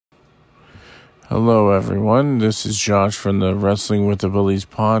Hello, everyone. This is Josh from the Wrestling with the Bullies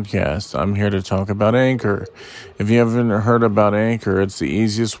podcast. I'm here to talk about Anchor. If you haven't heard about Anchor, it's the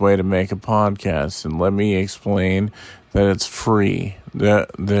easiest way to make a podcast. And let me explain that it's free.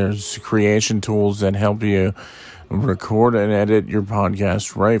 There's creation tools that help you record and edit your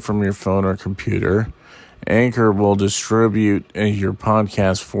podcast right from your phone or computer. Anchor will distribute your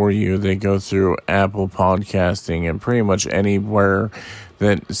podcast for you. They go through Apple Podcasting and pretty much anywhere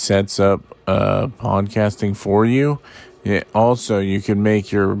that sets up podcasting for you. Also, you can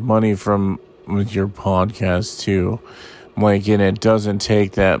make your money from with your podcast too. And it doesn't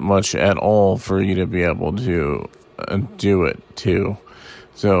take that much at all for you to be able to do it too.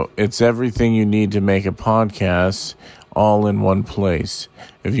 So it's everything you need to make a podcast all in one place.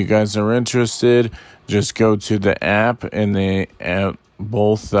 If you guys are interested, just go to the app in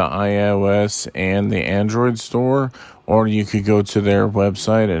both the iOS and the Android store, or you could go to their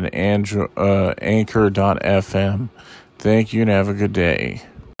website at anchor.fm. Thank you and have a good day.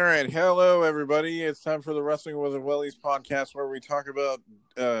 All right, hello everybody. It's time for the Wrestling with the Wellies podcast, where we talk about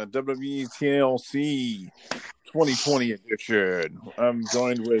WWE TLC 2020 edition. I'm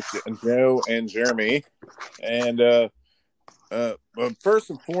joined with Joe and Jeremy, and but first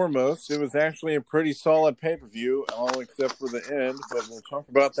and foremost, it was actually a pretty solid pay-per-view, all except for the end, but we'll talk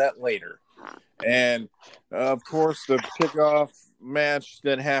about that later. And, of course, the kickoff match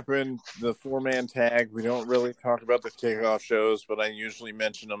that happened, the four-man tag, we don't really talk about the kickoff shows, but I usually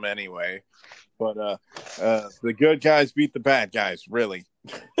mention them anyway. But the good guys beat the bad guys, really.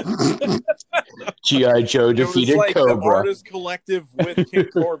 G.I. Joe defeated Cobra. The Artist Collective with King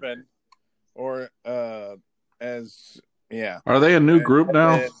Corbin, or yeah. Are they a new group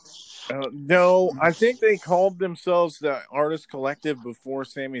now? No, I think they called themselves the Artist Collective before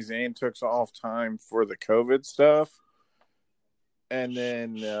Sami Zayn took off time for the COVID stuff. And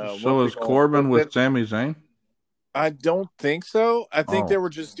then... so is Corbin with Sami Zayn? I don't think so. I think they were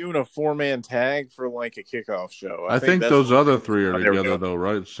just doing a four-man tag for like a kickoff show. I think those other three are together though,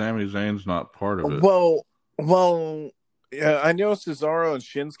 right? Sami Zayn's not part of it. Well, yeah, I know Cesaro and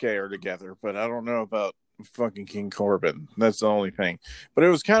Shinsuke are together, but I don't know about fucking King Corbin. That's the only thing. But it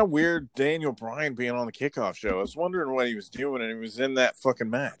was kind of weird Daniel Bryan being on the kickoff show. I was wondering what he was doing, and he was in that fucking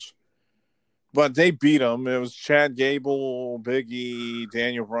match. But they beat him. It was Chad Gable, Big E,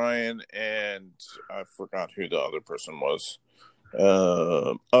 Daniel Bryan, and I forgot who the other person was.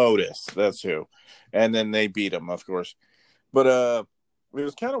 Otis, that's who. And then they beat him, of course. But it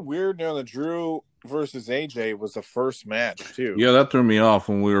was kind of weird knowing that Drew versus AJ was the first match too. Yeah, that threw me off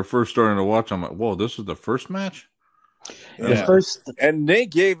when we were first starting to watch. I'm like, whoa, this is the first match? Yeah. And they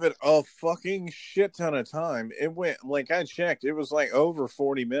gave it a fucking shit ton of time. It went, I checked, it was like over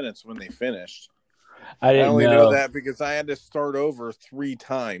 40 minutes when they finished. I only know that because I had to start over 3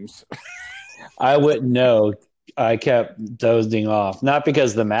 times. I wouldn't know. I kept dozing off, not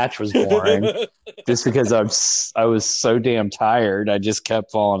because the match was boring, just because I was so damn tired. I just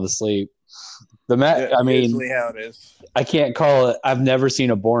kept falling asleep. The match, I mean, how it is. I can't call it. I've never seen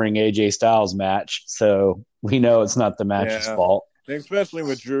a boring AJ Styles match, so we know it's not the match's fault. Especially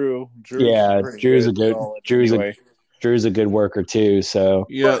with Drew. Drew's a good worker too. So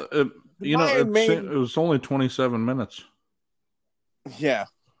yeah, it was only 27 minutes. Yeah,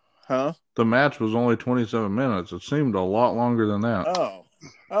 huh? The match was only 27 minutes. It seemed a lot longer than that.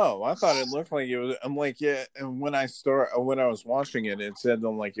 Oh, I thought it looked like it was. I'm like, yeah. And when I was watching it, it said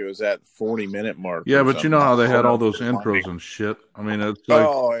like it was at 40-minute mark. Yeah, but you know how they had all those intros and shit. I mean, it's like,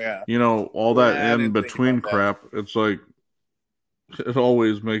 all that in between crap. It's like it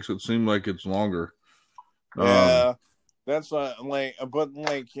always makes it seem like it's longer. Yeah, that's but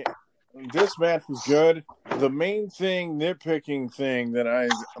this match was good. The main nitpicking thing that I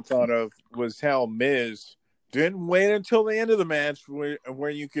thought of was how Miz didn't wait until the end of the match where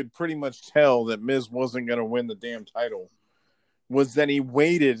you could pretty much tell that Miz wasn't going to win the damn title. Was that he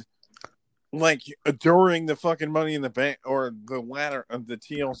waited during the fucking Money in the Bank or the ladder of the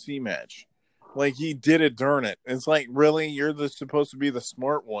TLC match. Like he did it during it. It's like, really? You're supposed to be the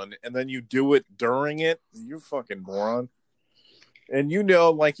smart one and then you do it during it? You fucking moron. And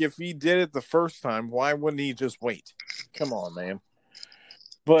if he did it the first time, why wouldn't he just wait? Come on, man.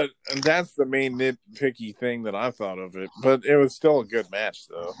 But that's the main nitpicky thing that I thought of it. But it was still a good match,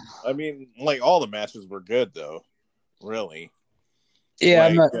 though. I mean, all the matches were good, though. Really.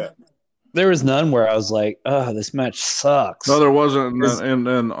 Yeah, there was none where I was like, oh, this match sucks. No, there wasn't. And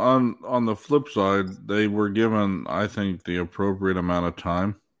on the flip side, they were given, I think, the appropriate amount of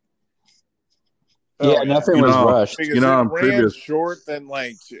time. Yeah, nothing was rushed. Because it ran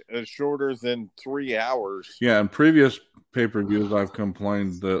shorter than 3 hours. Yeah, in previous pay-per-views, I've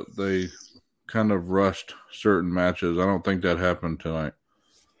complained that they kind of rushed certain matches. I don't think that happened tonight.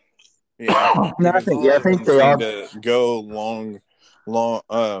 Yeah, no, I think they all to go long,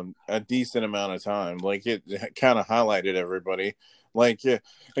 a decent amount of time. Like it kind of highlighted everybody. Like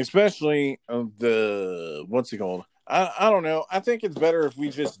especially the what's it called? I don't know. I think it's better if we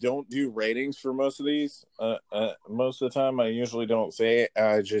just don't do ratings for most of these. Most of the time, I usually don't say it.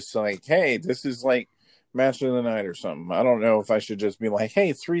 I just like, hey, this is like match of the night or something. I don't know if I should just be like,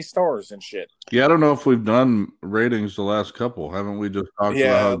 hey, 3 stars and shit. Yeah, I don't know if we've done ratings the last couple. Haven't we just talked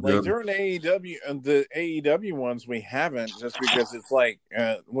about how like good? During AEW, the AEW ones we haven't, just because it's like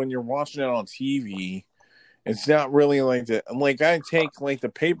when you're watching it on TV, it's not really like the like I take like the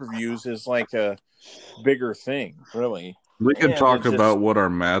pay-per-views as like a bigger thing, really. We could talk about what our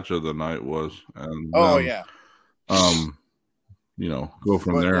match of the night was, and go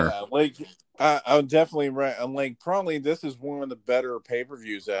from there. Yeah, like I would definitely right. I'm like probably this is one of the better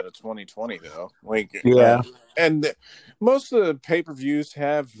pay-per-views out of 2020, though. Like, and most of the pay-per-views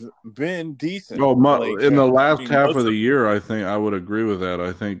have been decent. Oh, in the last half of the year, I think I would agree with that.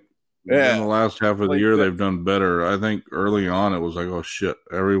 I think in the last half of the year they've done better. I think early on it was like, oh shit,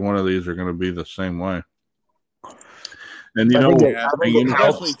 every one of these are going to be the same way. And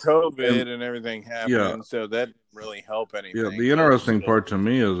especially COVID and everything happened, so that didn't really help anything. Yeah, the interesting part to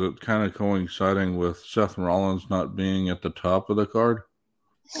me is it kind of coinciding with Seth Rollins not being at the top of the card.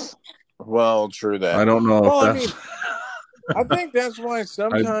 Well, true that. I don't know if that's. I think that's why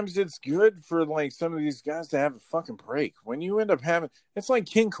sometimes it's good for like some of these guys to have a fucking break. When you end up having, it's like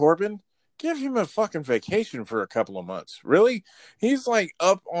King Corbin. Give him a fucking vacation for a couple of months. Really? He's like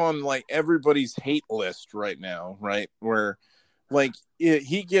up on like everybody's hate list right now, right? Where like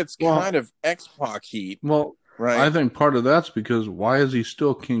he gets kind of X-Pac heat. Well, right. I think part of that's because why is he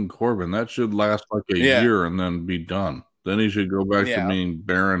still King Corbin? That should last like a year and then be done. Then he should go back to being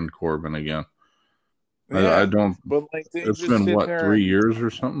Baron Corbin again. I don't. But like, it's been what 3 years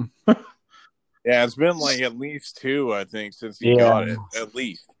or something. Yeah, it's been like at least 2, I think, since he got it. At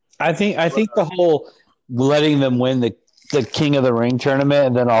least. I think the whole letting them win the King of the Ring tournament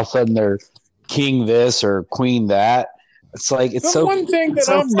and then all of a sudden they're King this or Queen that. It's like it's so one thing that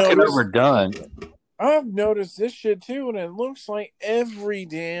I've noticed overdone. I've noticed this shit too, and it looks like every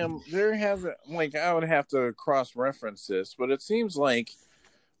damn there hasn't like I would have to cross reference this, but it seems like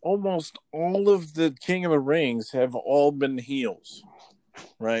almost all of the King of the Rings have all been heels,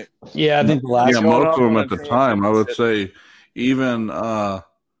 right? Yeah, I think the last most of them at the time. I would say even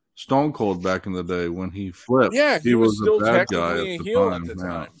Stone Cold back in the day when he flipped, he was still a bad guy at the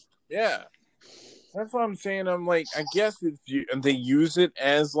time. Yeah, that's what I'm saying. I'm like, I guess they use it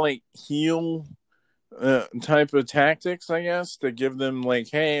as like heel type of tactics, I guess, to give them like,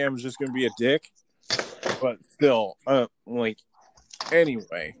 hey, I'm just gonna be a dick, but still, like,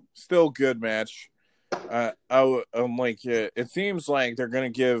 anyway, still good match. I'm like, it seems like they're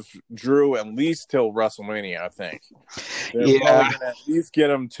going to give Drew at least till WrestleMania, I think. They're probably going to at least get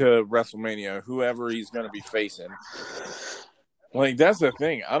him to WrestleMania, whoever he's going to be facing. Like, that's the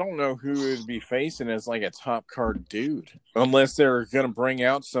thing. I don't know who would be facing as, like, a top card dude. Unless they're going to bring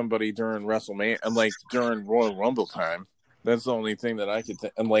out somebody during WrestleMania, like, during Royal Rumble time. That's the only thing that I could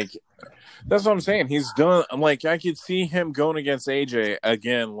think. And, like, that's what I'm saying. He's done. I'm like, I could see him going against AJ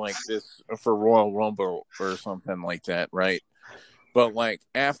again, like this for Royal Rumble or something like that, right? But, like,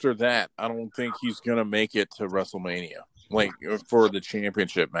 after that, I don't think he's going to make it to WrestleMania, like, for the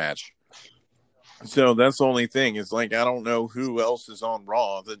championship match. So that's the only thing. It's like, I don't know who else is on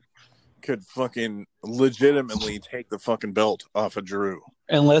Raw that could fucking legitimately take the fucking belt off of Drew.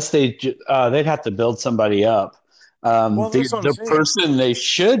 Unless they'd have to build somebody up. The person they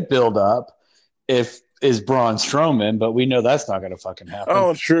should build up is Braun Strowman, but we know that's not going to fucking happen.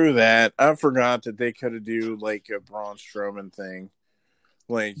 Oh, true that. I forgot that they could have do like a Braun Strowman thing,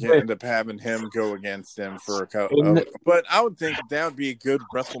 like end up having him go against him for a couple. But I would think that would be a good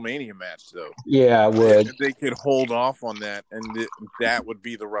WrestleMania match, though. Yeah, I would. They could hold off on that, and that would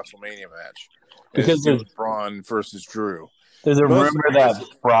be the WrestleMania match because there's Braun versus Drew. There's a rumor that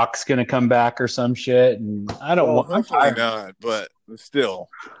Brock's going to come back or some shit, and I don't want. Hopefully not, but still.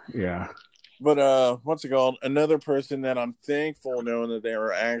 Yeah. But what's it called? Another person that I'm thankful knowing that they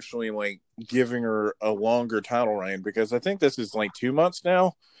were actually like giving her a longer title reign, because I think this is like 2 months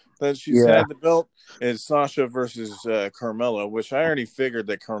now that she's had the belt, is Sasha versus Carmella, which I already figured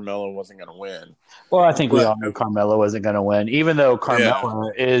that Carmella wasn't going to win. Well, I think we all knew Carmella wasn't going to win, even though Carmella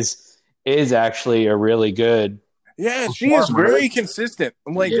is actually a really good. Yeah, she is very consistent.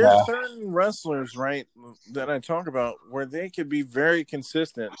 Like, there's certain wrestlers, right, that I talk about where they could be very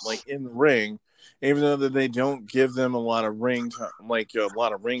consistent, like, in the ring, even though that they don't give them a lot of ring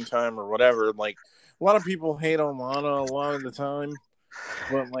time, or whatever. Like a lot of people hate on Lana a lot of the time,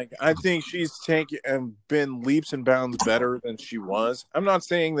 but like I think she's taken and been leaps and bounds better than she was. I'm not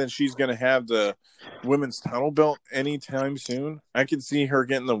saying that she's going to have the women's title belt anytime soon. I could see her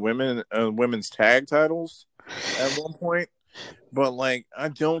getting the women's tag titles at one point, but like I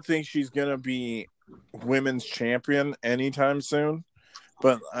don't think she's going to be women's champion anytime soon.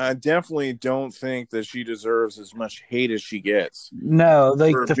 But I definitely don't think that she deserves as much hate as she gets. No,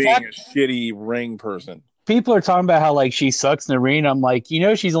 like for the being fact a shitty ring person. People are talking about how like she sucks in the ring. I'm like,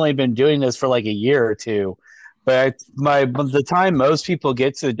 she's only been doing this for like a year or two. But the time most people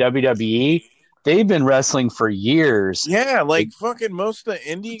get to the WWE, they've been wrestling for years. Yeah, like fucking most of the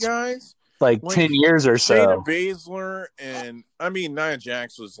indie guys. Like 10 years or so. Shayna Baszler and Nia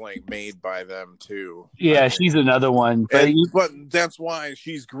Jax was like made by them too. Yeah, she's another one. But that's why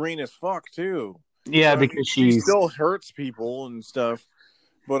she's green as fuck too. Yeah, because she still hurts people and stuff.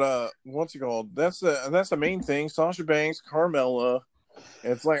 But what's it called? That's the main thing. Sasha Banks, Carmella.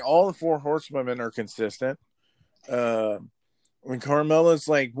 It's like all the four horsewomen are consistent. When Carmella's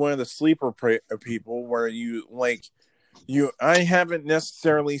like one of the sleeper people where I haven't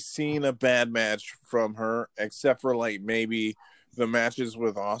necessarily seen a bad match from her, except for like maybe the matches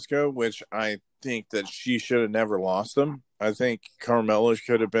with Asuka, which I think that she should have never lost them. I think Carmella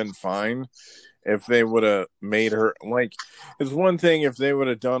could have been fine if they would have made her like. It's one thing if they would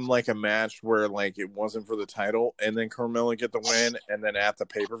have done like a match where like it wasn't for the title, and then Carmella get the win, and then at the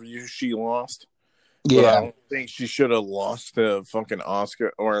pay-per-view she lost. Yeah, but I don't think she should have lost to fucking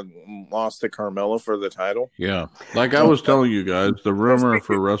Asuka or lost to Carmella for the title. Yeah, like I was telling you guys, the rumor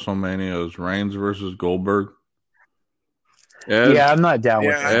for WrestleMania is Reigns versus Goldberg. I'm not down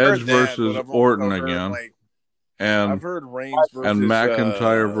with Edge versus Orton again. And I've heard Reigns versus and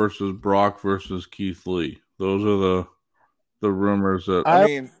McIntyre versus Brock versus Keith Lee. Those are the rumors that. I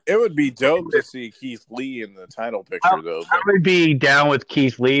mean, it would be dope to see Keith Lee in the title picture, though. I would be down with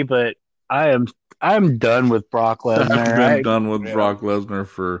Keith Lee, but I'm done with Brock Lesnar. I've been done with Brock Lesnar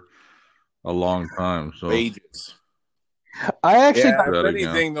for a long time. So ages. I actually, if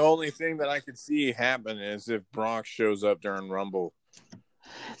anything, the only thing that I could see happen is if Brock shows up during Rumble.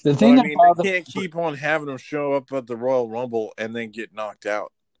 The thing they can't keep on having him show up at the Royal Rumble and then get knocked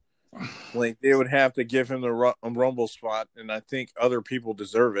out. Like they would have to give him the Rumble spot, and I think other people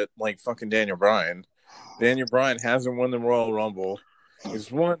deserve it. Like fucking Daniel Bryan. Daniel Bryan hasn't won the Royal Rumble.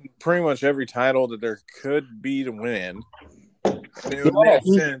 He's won pretty much every title that there could be to win. And it would make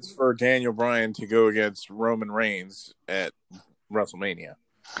sense for Daniel Bryan to go against Roman Reigns at WrestleMania.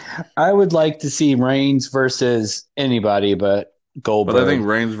 I would like to see Reigns versus anybody but Goldberg. But I think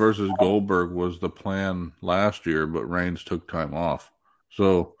Reigns versus Goldberg was the plan last year, but Reigns took time off.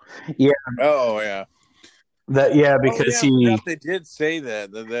 So yeah. Oh yeah. Because they did say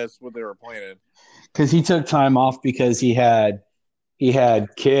that's what they were planning. Because he took time off because he had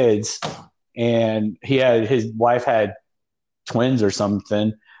kids, and his wife had twins or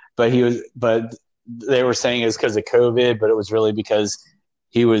something, but they were saying it's because of COVID, but it was really because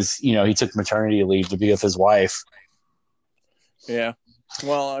he was, he took maternity leave to be with his wife. Yeah.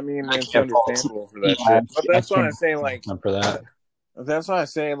 Well, I mean, it's understandable for that shit. But that's why I'm saying, like, for that. That's why I'm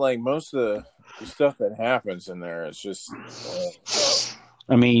saying, like, most of the stuff that happens in there is just.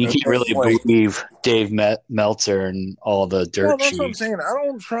 I mean, you can't really believe Dave Meltzer and all the dirt. Well, that's what I'm saying. I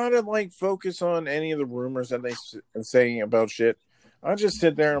don't try to like focus on any of the rumors that they say about shit. I just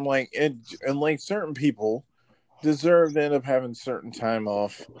sit there and I'm like, and like certain people deserve to end up having certain time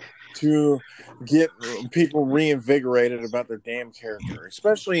off to get people reinvigorated about their damn character,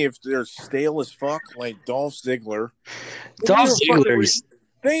 especially if they're stale as fuck, like Dolph Ziggler.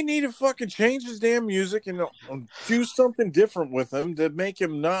 They need to fucking change his damn music and do something different with him to make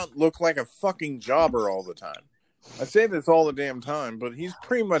him not look like a fucking jobber all the time. I say this all the damn time, but he's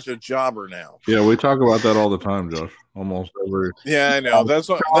pretty much a jobber now. Yeah, we talk about that all the time, Josh. Almost every. Yeah, I know. That's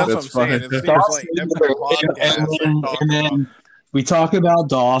what I'm saying. It seems like every podcast and then we talk about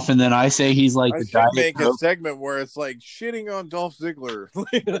Dolph, and then I say he's like the guy. Make a segment where it's like shitting on Dolph Ziggler.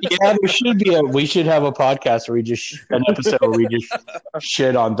 Yeah, there should be we should have a podcast where an episode where we just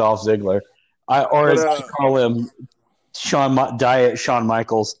shit on Dolph Ziggler, as I call him, Diet Shawn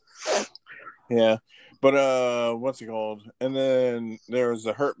Michaels. Yeah, but what's it called? And then there's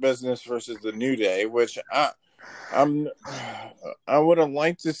the Hurt Business versus the New Day, which I would have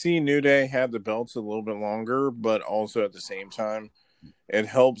liked to see New Day have the belts a little bit longer, but also at the same time, it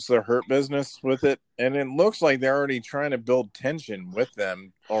helps the Hurt Business with it. And it looks like they're already trying to build tension with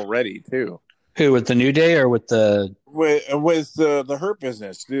them already, too. Who, with the New Day or with the with the Hurt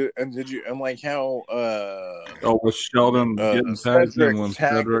Business? Did you and like how with Sheldon getting tagged in Cedric when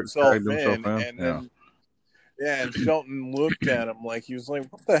tagged Cedric himself tagged himself in, in? and then and Shelton looked at him like he was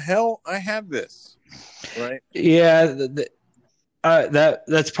like, "What the hell? I have this." Right? Yeah,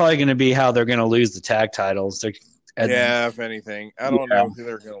 that's probably going to be how they're going to lose the tag titles. If anything, I don't know who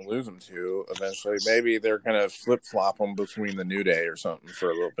they're going to lose them to eventually. Maybe they're going to flip flop them between the New Day or something for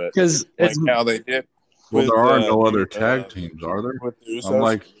a little bit, because like how they did. Well, there are no other tag teams, are there? With the Usos? I'm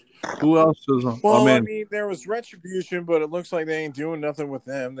like, who else is? Well, I mean, there was Retribution, but it looks like they ain't doing nothing with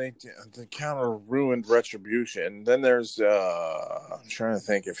them. They kind of ruined Retribution. Then there's, I'm trying to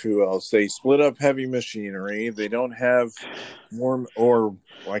think of who else. They split up Heavy Machinery. They don't have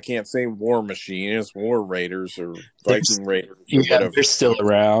I can't say War Machine. It's War Raiders or Viking Raiders or whatever. They're still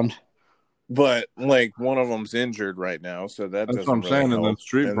around. But like one of them's injured right now, so that's what I'm saying. And then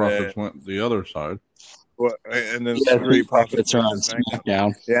Street Profits went the other side. And then Street Profits are on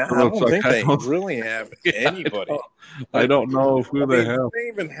SmackDown. Yeah, I don't think they really have anybody. I don't know who they have. Do they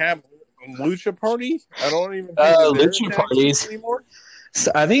even have Lucha Party? I don't even think Lucha Parties anymore.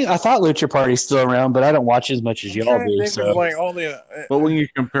 So I thought Lucha Party's still around, but I don't watch as much as y'all do. So. Like all the, but when you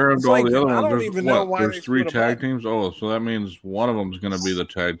compare them to all the other ones, there's 3 tag teams. Oh, so that means one of them is going to be the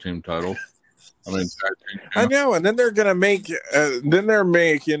tag team title. I know, and then they're gonna make. Then they're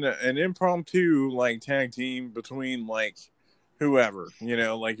making an impromptu like tag team between like whoever,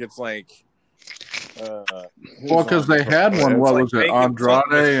 like it's like. Well, because they had one. What was it? Andrade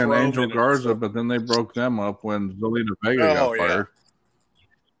and Angel Garza, but then they broke them up when Zelina Vega got fired.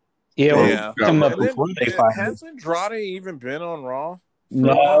 Yeah. Come up before they fired. Has Andrade even been on Raw?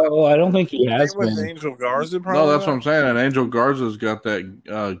 No, I don't think he has been. With Angel Garza, probably. No, that's what I'm saying. And Angel Garza's got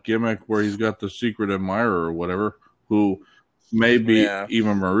that gimmick where he's got the secret admirer or whatever, who may be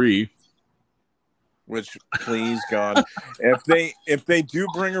Eva Marie. Which, please God, if they do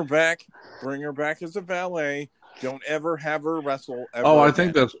bring her back as a valet. Don't ever have her wrestle. I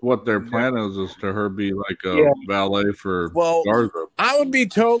think that's what their plan is to her be like a valet for Garza. I would be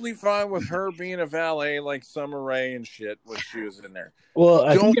totally fine with her being a valet like Summer Rae and shit when she was in there. Well,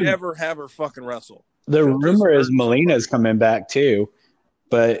 don't ever have her fucking wrestle. The rumor is Melina's coming back too,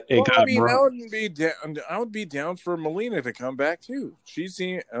 but I would be down for Melina to come back too. She's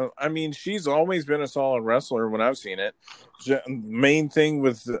always been a solid wrestler when I've seen it. The main thing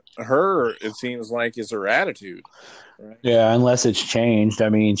with her, it seems like, is her attitude. Right? Yeah, unless it's changed. I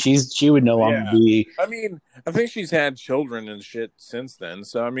mean, she would no longer be. I mean, I think she's had children and shit since then.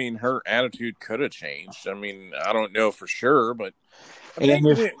 So, I mean, her attitude could have changed. I mean, I don't know for sure, but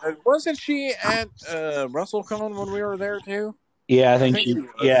wasn't she at WrestleCon when we were there too? Yeah, I think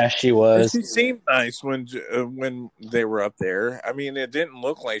she was. She seemed nice when they were up there. I mean, it didn't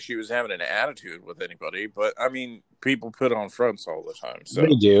look like she was having an attitude with anybody, but I mean, people put on fronts all the time. So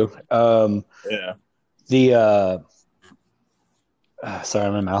they do.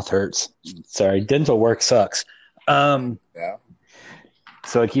 Sorry, my mouth hurts. Sorry, dental work sucks. So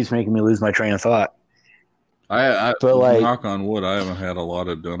it keeps making me lose my train of thought. But knock on wood, I haven't had a lot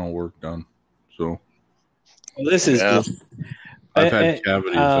of dental work done. So this is. I've had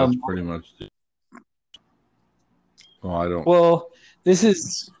cavities. That's pretty much it. Oh, I don't. Well, this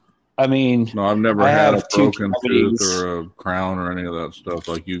is. I mean, no, I've never had a broken tooth or a crown or any of that stuff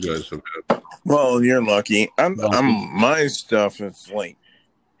like you guys have had. Well, you're lucky. My stuff is like,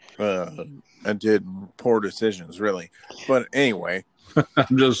 I did poor decisions, really. But anyway,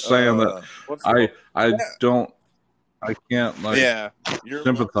 I'm just saying that I can't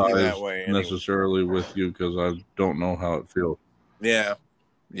sympathize that way necessarily with you because I don't know how it feels. Yeah.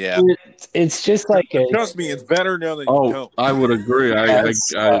 It's just like trust me, it's better now that you don't. I would agree. I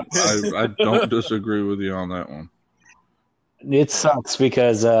don't disagree with you on that one. It sucks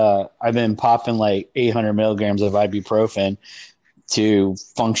because I've been popping like 800 milligrams of ibuprofen to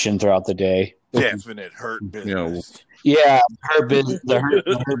function throughout the day. Definite hurt business. Yeah, her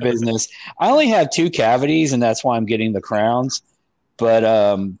business. I only have 2 cavities, and that's why I'm getting the crowns. But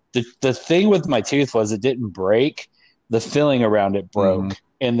the thing with my tooth was it didn't break. The filling around it broke,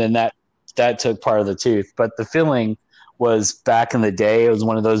 and then that took part of the tooth. But the filling was back in the day. It was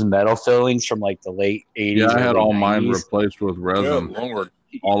one of those metal fillings from like the late 80s. Yeah, I had all 90s. Mine replaced with resin.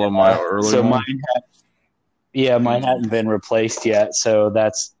 All of my early ones. Mine hadn't been replaced yet. So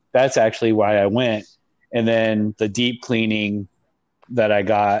that's actually why I went. And then the deep cleaning that I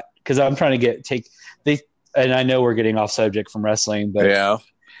got, because I'm trying to and I know we're getting off subject from wrestling, but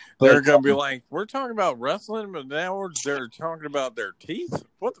they're gonna be like, we're talking about wrestling, but now they're talking about their teeth.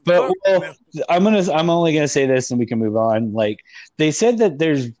 What the fuck? I'm only gonna say this, and we can move on. Like they said that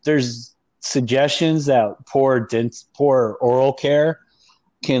there's suggestions that poor oral care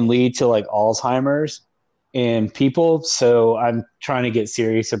can lead to like Alzheimer's in people. So I'm trying to get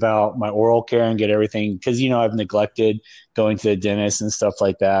serious about my oral care and get everything because I've neglected going to the dentist and stuff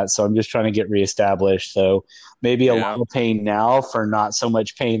like that. So I'm just trying to get reestablished. So maybe a lot of pain now for not so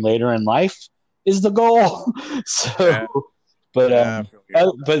much pain later in life is the goal. So, but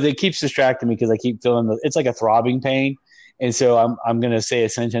it keeps distracting me because I keep feeling it's like a throbbing pain. And so I'm going to say a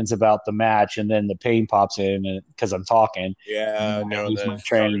sentence about the match, and then the pain pops in because I'm talking. Yeah, I lose my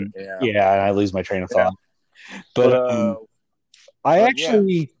train. I lose my train of thought. But I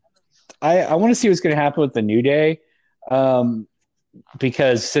want to see what's going to happen with the New Day,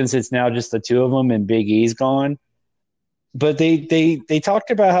 because since it's now just the two of them and Big E's gone. But they talked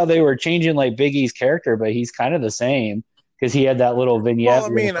about how they were changing like Big E's character, but he's kind of the same. Because he had that little vignette. Well, I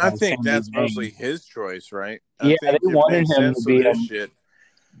mean, I think that's mostly his choice, right? I think they wanted him to be shit.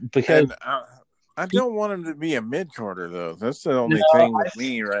 Because I don't want him to be a mid-carder, though. That's the only thing with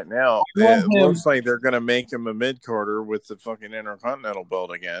me right now. It looks like they're going to make him a mid-carder with the fucking Intercontinental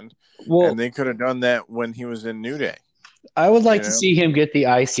belt again. Well, and they could have done that when he was in New Day. I would like to see him get the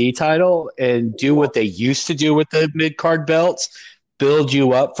IC title and do what they used to do with the mid-card belts, build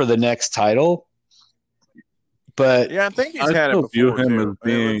you up for the next title. But I think he's had it before. I view him as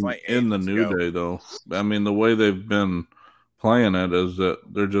being in the New Day, though. I mean, the way they've been playing it is that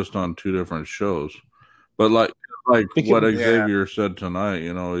they're just on two different shows. But like what Xavier said tonight,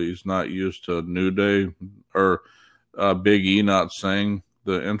 he's not used to New Day or Big E not saying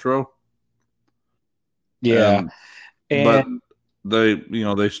the intro. Yeah, but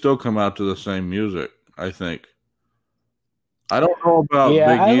they still come out to the same music. I think. I don't know about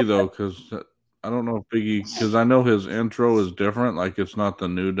Big E though, because. I don't know if Biggie, because I know his intro is different. Like, it's not the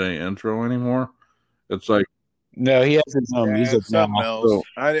New Day intro anymore. It's like... No, he has his own music now. Else.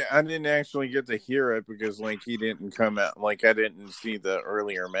 I didn't actually get to hear it because, like, he didn't come out. Like, I didn't see the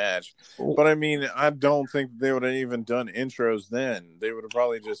earlier match. But, I mean, I don't think they would have even done intros then. They would have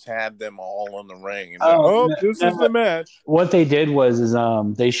probably just had them all in the ring. And this is the match. What they did was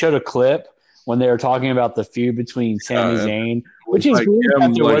they showed a clip when they were talking about the feud between Sami Zayn, which is weird.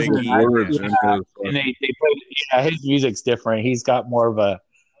 And they put his music's different. He's got more of a.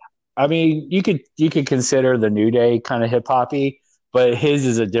 I mean, you could consider the New Day kind of hip hoppy, but his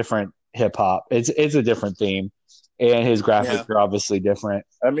is a different hip hop. It's a different theme, and his graphics are obviously different.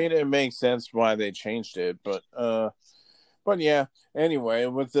 I mean, it makes sense why they changed it, but yeah. Anyway,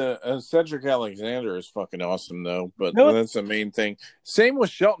 with the Cedric Alexander is fucking awesome though, but that's the main thing. Same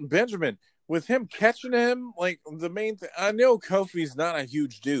with Shelton Benjamin. With him catching him, like the main thing, I know Kofi's not a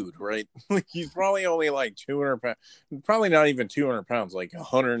huge dude, right? Like he's probably only like 200 pounds, probably not even 200 pounds, like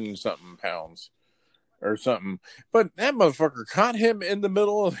 100 and something pounds or something. But that motherfucker caught him in the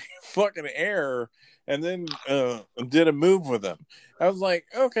middle of the fucking air and then did a move with him. I was like,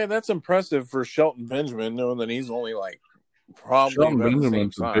 okay, that's impressive for Shelton Benjamin, knowing that he's only like probably about the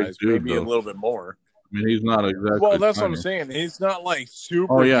same size, maybe a little bit more. I mean, he's not exactly. Well, that's what I'm saying. He's not like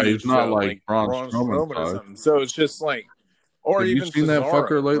super. Oh yeah, he's not like Braun Strowman or something. So it's just like, or have even you seen Cesaro, that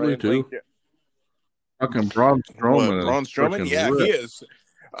fucker lately right? too? Like, fucking Braun Strowman. Braun Strowman, ripped. He is.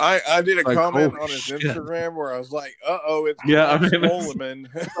 I did a comment on his Instagram where I was like, it's Braun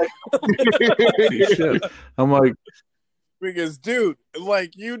Shit. I'm like. Because, dude,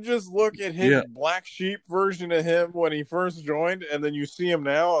 like, you just look at his black sheep version of him when he first joined, and then you see him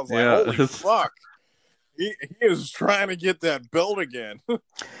now. I was like, holy fuck. He is trying to get that belt again.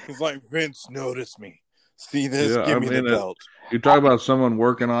 He's like, Vince, notice me. See this? Give me the belt. You talk about someone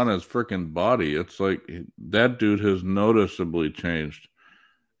working on his freaking body. It's like that dude has noticeably changed.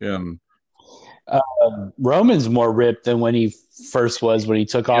 And Roman's more ripped than when he first was when he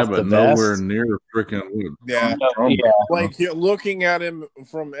took off the vest. Nowhere near freaking. Like looking at him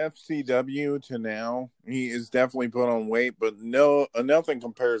from FCW to now, he is definitely put on weight, but nothing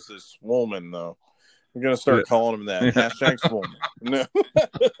compares to Swolman though. I'm gonna start calling him that. Hashtag Swolman. No.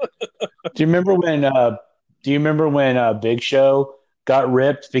 Do you remember when Big Show got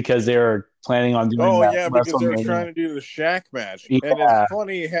ripped because they were planning on doing because they were trying to do the Shaq match. And it's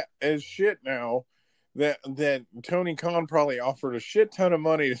funny as shit now that Tony Khan probably offered a shit ton of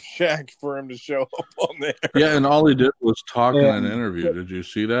money to Shaq for him to show up on there. Yeah, and all he did was talk in an interview. Did you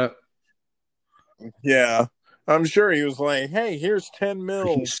see that? Yeah. I'm sure he was like, hey, here's 10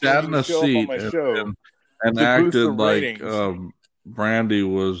 mil. He sat in a seat and acted like Brandy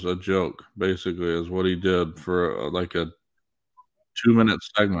was a joke, basically, is what he did for like a 2-minute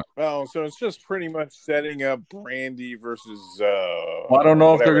segment. Oh, so it's just pretty much setting up Brandy versus. Well, I don't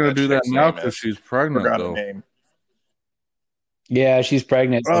know if they're going to do that now because she's pregnant, though. Yeah, she's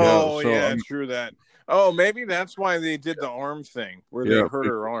pregnant. Oh, yeah, true that. Oh, maybe that's why they did the arm thing where they hurt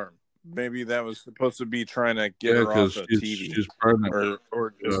her arm. Maybe that was supposed to be trying to get her off of TV. She's pregnant,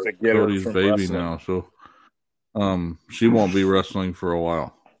 or just to get Cody's her from baby wrestling. now, so she won't be wrestling for a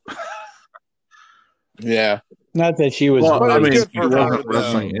while. Yeah, not that she was. Well, I mean, good she for wasn't her,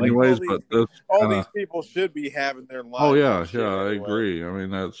 wrestling anyways, but all these people should be having their lives. Oh yeah, anyway. I agree. I mean,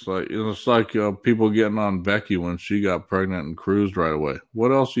 that's like it's like people getting on Becky when she got pregnant and cruised right away.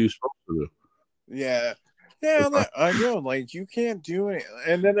 What else are you supposed to do? Yeah. Yeah, I know. Like, you can't do it.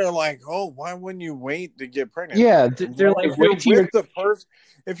 And then they're like, "Oh, why wouldn't you wait to get pregnant?" Yeah, they're like, if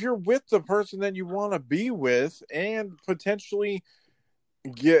you're with the person that you want to be with, and potentially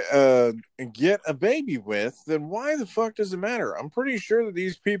get a baby with, then why the fuck does it matter? I'm pretty sure that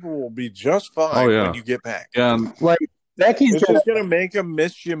these people will be just fine when you get back. Yeah, like Becky's just gonna make them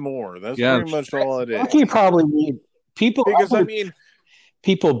miss you more. That's pretty much all it is. Becky probably need people because I mean,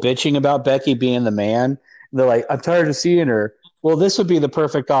 people bitching about Becky being the man. They're like, I'm tired of seeing her. Well, this would be the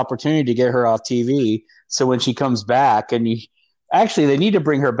perfect opportunity to get her off TV. So when she comes back, and actually they need to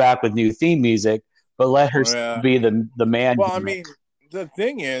bring her back with new theme music, but let her be the man. Well, I mean, the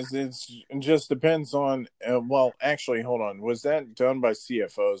thing is, it just depends on. Well, actually, hold on. Was that done by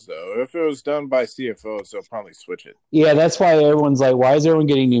CFOs though? If it was done by CFOs, they'll probably switch it. Yeah, that's why everyone's like, "Why is everyone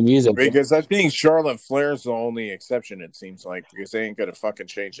getting new music?" Because I think Charlotte Flair's the only exception. It seems like, because they ain't gonna fucking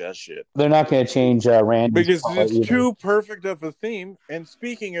change that shit. They're not gonna change Randy because it's too perfect of a theme. And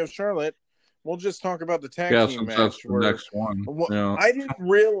speaking of Charlotte, we'll just talk about the tag team match. That's the next one. Well, I didn't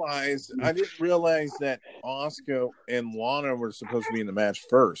realize that Asuka and Lana were supposed to be in the match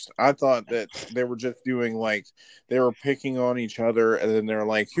first. I thought that they were just doing like they were picking on each other, and then they're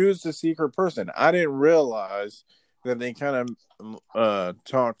like, "Who's the secret person?" I didn't realize that they kind of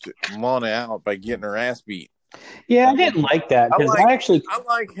talked Lana out by getting her ass beat. Yeah, I didn't like that because I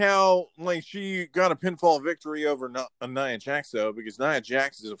like how she got a pinfall victory over Nia Jax though, because Nia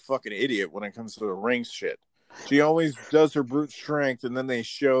Jax is a fucking idiot when it comes to the ring shit. She always does her brute strength, and then they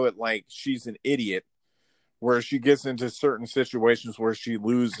show it like she's an idiot, where she gets into certain situations where she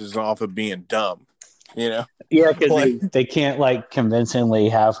loses off of being dumb. You know? Yeah, because they can't convincingly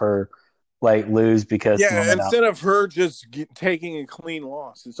have her lose because instead of her just taking a clean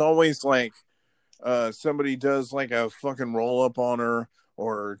loss, it's always like. Somebody does like a fucking roll up on her,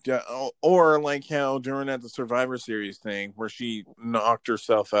 or like how during the Survivor Series thing where she knocked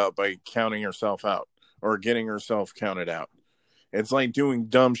herself out by counting herself out or getting herself counted out. It's like doing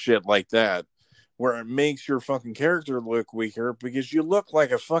dumb shit like that where it makes your fucking character look weaker because you look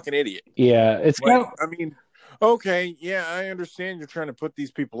like a fucking idiot. Yeah, it's I mean, okay, yeah, I understand you're trying to put these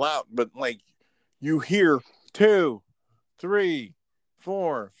people out, but you hear 2, 3,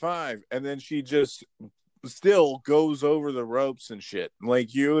 4, 5, and then she just still goes over the ropes and shit. I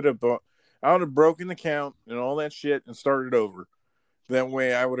would have broken the count and all that shit and started over. That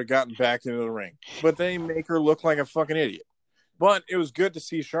way I would have gotten back into the ring. But they make her look like a fucking idiot. But it was good to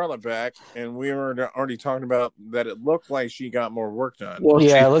see Charlotte back, and we were already talking about that. It looked like she got more work done. Well,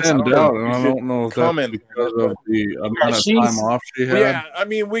 yeah, I don't know if that's because of the amount of time off she had. Yeah, I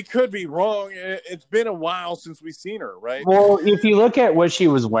mean, we could be wrong. It's been a while since we've seen her, right? Well, if you look at what she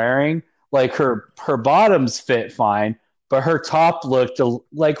was wearing, her bottoms fit fine, but her top looked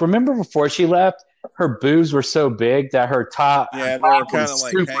remember before she left, her boobs were so big that her top they were kind of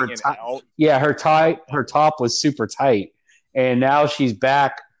hanging out. Yeah, her top was super tight. And now she's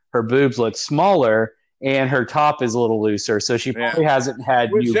back. Her boobs look smaller, and her top is a little looser. So she probably hasn't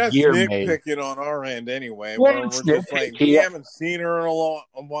had new gear made. Nitpicking on our end anyway. We're just we haven't seen her in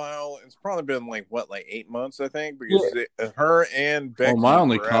a while. It's probably been 8 months, I think, because her and Becky. Well, my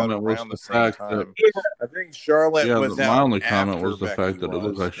only comment was the fact that I think Charlotte was out. My only comment was the fact that it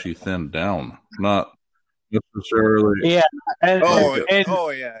looked like she thinned down, not necessarily. Yeah.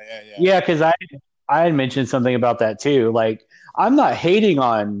 Yeah, because I had mentioned something about that too. I'm not hating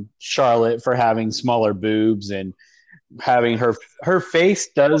on Charlotte for having smaller boobs and having her face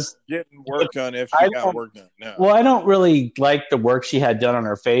does getting work done if she got work done. No. Well, I don't really like the work she had done on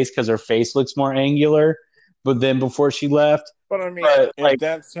her face because her face looks more angular. But then before she left, but I mean, if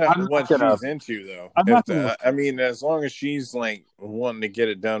that's what she's into, though. I mean, as long as she's wanting to get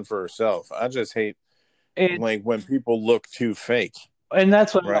it done for herself, I just hate when people look too fake. And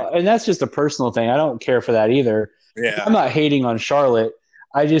that's and that's just a personal thing. I don't care for that either. Yeah. I'm not hating on Charlotte.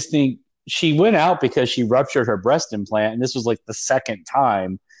 I just think she went out because she ruptured her breast implant, and this was the second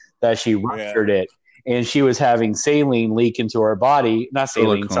time that she ruptured it. And she was having saline leak into her body. Not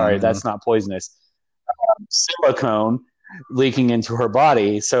saline, sorry, that's not poisonous. Silicone leaking into her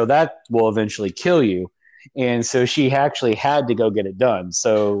body, so that will eventually kill you. and so she actually had to go get it done.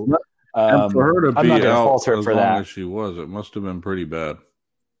 So and for her to I'm be not going to out fault her as for long that. as she was, it must have been pretty bad.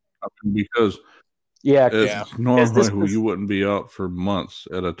 I mean, because normally you wouldn't be out for months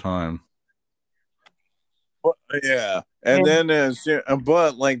at a time. Well, yeah, and then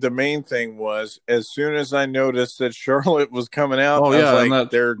but like the main thing was, as soon as I noticed that Charlotte was coming out, I was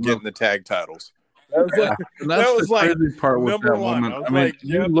like, they're getting the tag titles. And that's the crazy part with that woman. I mean,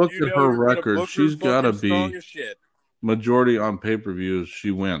 you look at her record; she's got to be majority on pay-per-views.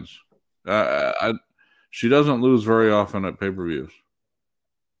 She wins. She doesn't lose very often at pay-per-views.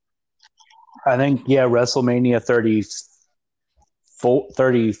 I think WrestleMania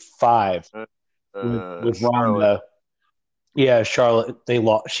 35 with Ronda. Yeah, Charlotte.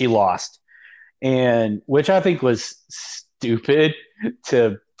 She lost, and which I think was stupid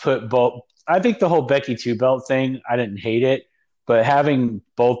to put both. I think the whole Becky 2 belt thing, I didn't hate it, but having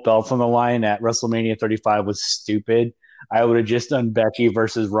both belts on the line at WrestleMania 35 was stupid. I would have just done Becky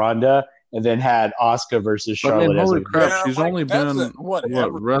versus Ronda and then had Asuka versus Charlotte. I mean, holy crap, she's only been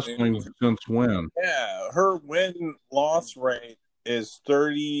wrestling since when? Yeah, her win-loss rate is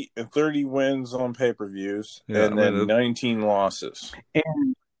 30 wins on pay-per-views and then 19 losses.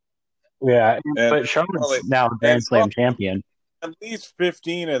 But Charlotte's now the Grand Slam champion. At least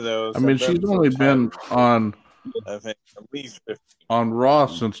 15 of those. I mean, she's only been on, I think, at least 15. On Raw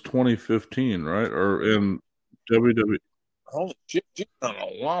since 2015, right? Or in WWE. Holy shit, she's done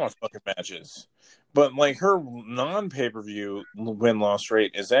a lot of fucking matches. But, like, her non-pay-per-view win-loss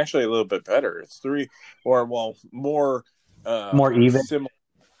rate is actually a little bit better. It's more even. Similar,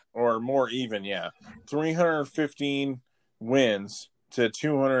 or more even, yeah. 315 wins to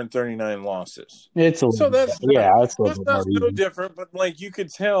 239 losses. It's a that's not no different, but like you could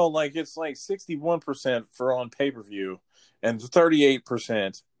tell, like it's like 61% for on pay-per-view and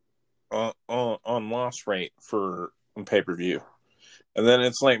 38% on loss rate for pay-per-view, and then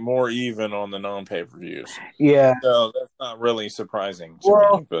it's like more even on the non-pay-per-views. Yeah, so that's not really surprising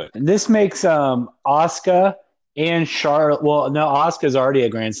to me. But this makes Asuka and Charlotte. Well, no, Asuka's already a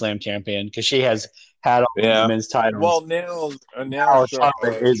Grand Slam champion because she has had all the women's titles. Well, now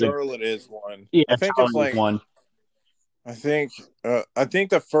Charlotte is one. Yeah, I think Charlotte it's like one. I think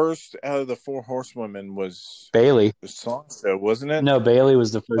the first out of the four horsewomen was Bayley. Sasha, wasn't it? No, Bayley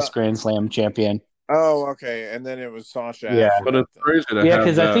was the first Grand Slam champion. Oh, okay, and then it was Sasha. Yeah, but it's crazy to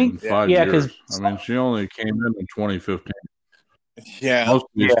have that in 5 years. I mean, she only came in 2015. Yeah, most of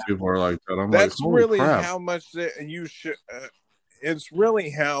these people are like that. That's like, really crap. how much you should. It's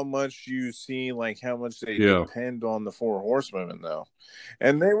really how much you see, like how much they depend on the four horsewomen, though,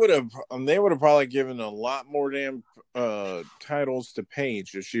 and they would have probably given a lot more damn titles to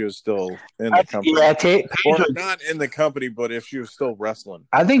Paige if she was still in the company. Paige or not in the company, but if she was still wrestling.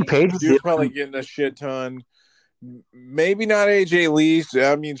 I think Paige was probably getting a shit ton. Maybe not AJ Lee.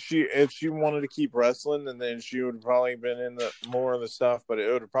 I mean, if she wanted to keep wrestling, and then she would have probably been in the more of the stuff, but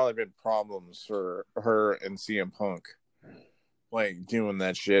it would have probably been problems for her and CM Punk. Like doing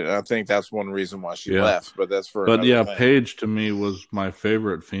that shit. I think that's one reason why she left, but that's for. But yeah, thing. Paige to me was my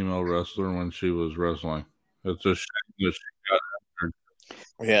favorite female wrestler when she was wrestling. It's a shame that she got injured.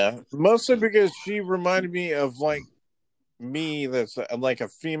 Yeah, mostly because she reminded me of like me. That's like a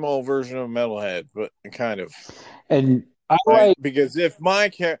female version of Metalhead, but kind of. And I like because if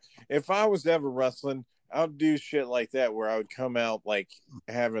I was ever wrestling, I would do shit like that where I would come out like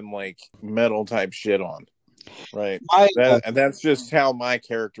having like metal type shit on. Right, and that's just how my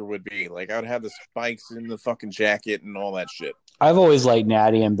character would be. Like I would have the spikes in the fucking jacket and all that shit. I've always liked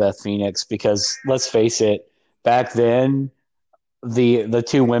Natty and Beth Phoenix because let's face it, back then the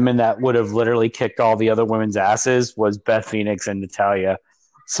two women that would have literally kicked all the other women's asses was Beth Phoenix and Natalya.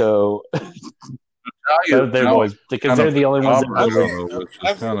 So they're always because they're the only ones that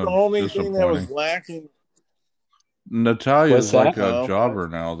I think the only thing that was lacking. Natalya's like a jobber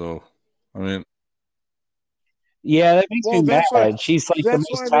now, though. I mean. Yeah, that makes me mad. She's like the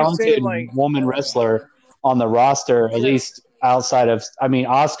most talented woman wrestler on the roster, at least outside of. I mean,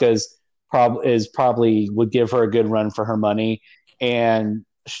 Asuka's probably would give her a good run for her money, and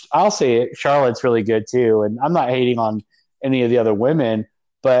I'll say it. Charlotte's really good too, and I'm not hating on any of the other women,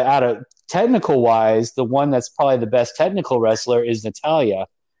 but out of technical wise, the one that's probably the best technical wrestler is Natalya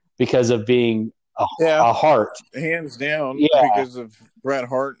because of being a heart, hands down, because of Bret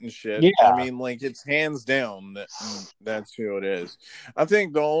Hart and shit. Yeah. I mean, like it's hands down that's who it is. I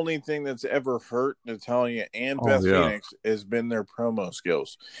think the only thing that's ever hurt Natalya and Beth Phoenix has been their promo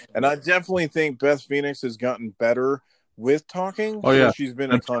skills, and I definitely think Beth Phoenix has gotten better with talking. She's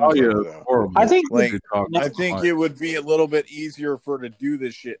been a commentator. I think it would be a little bit easier for her to do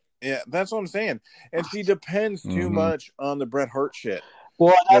this shit Yeah, that's what I'm saying. And she depends too much on the Bret Hart shit.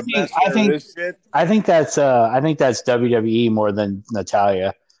 Well, I think that's WWE more than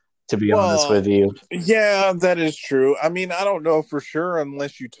Natalya, to be honest with you. Yeah, that is true. I mean, I don't know for sure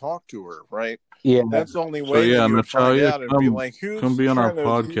unless you talk to her, right? Yeah, that's the only way that you would find out and be like, "Who's come be on our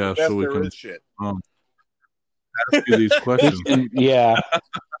podcast so we can ask you these questions." Yeah.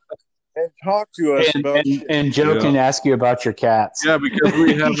 And talk to us about shit. And Joe can ask you about your cats. Yeah, because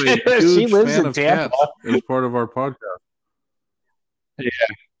we have a huge fan of cats as part of our podcast.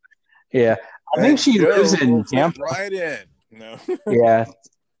 Yeah. I think she lives in Tampa. Right in. No. Yeah.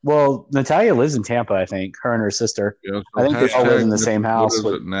 Well, Natalya lives in Tampa, I think. Her and her sister. Yeah, so I think they all live in the same house.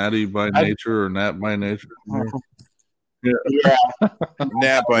 What is it, Natty by nature or Nat by nature? Yeah.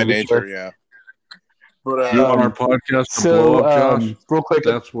 Nat by nature, yeah. But you want our podcast to blow up, Josh? Real quick,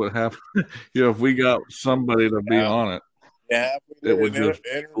 that's what happened. If we got somebody to be on it, it would just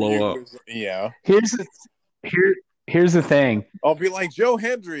blow up. Yeah. Here's the thing. I'll be like, Joe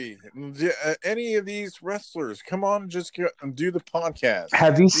Hendry, any of these wrestlers, come on, just do the podcast.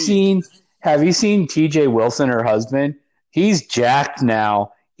 Have you seen TJ Wilson, her husband? He's jacked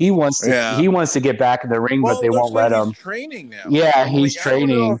now. He wants to get back in the ring, but they won't let him. He's training now. Yeah, he's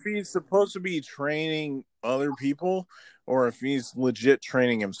training. I don't know if he's supposed to be training other people or if he's legit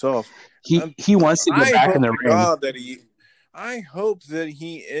training himself. He wants to get back in the ring. God, I hope that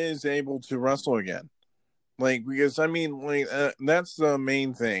he is able to wrestle again. Like, because I mean, like that's the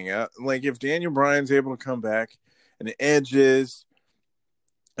main thing. Like, if Daniel Bryan's able to come back, and Edge is,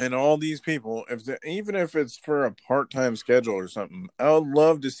 and all these people, even if it's for a part-time schedule or something, I would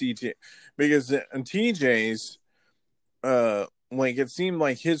love to see because TJ's, like it seemed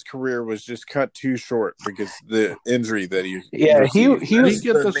like his career was just cut too short because the injury that he was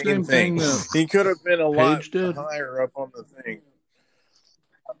get the same thing. He could have been a lot higher up on the thing.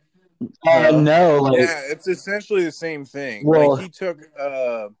 No, it's essentially the same thing. Well, like he took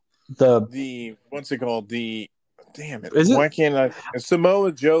the what's it called? Damn it! Why can't I?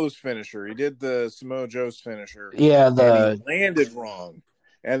 Samoa Joe's finisher. He did the Samoa Joe's finisher. Yeah, he landed wrong,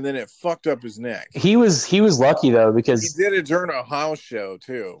 and then it fucked up his neck. He was lucky though because he did it during a house show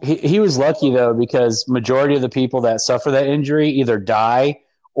too. He was lucky though because majority of the people that suffer that injury either die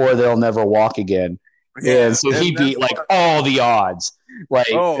or they'll never walk again. Yeah, and so he beat like all the odds.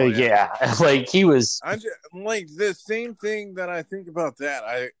 Like, like he was. Like the same thing that I think about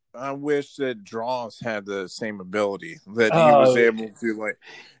that. I wish that Dross had the same ability that he was able to, like,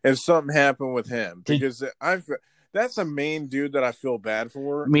 if something happened with him, because that's a main dude that I feel bad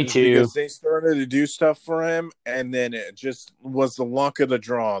for. Me too. Because they started to do stuff for him, and then it just was the luck of the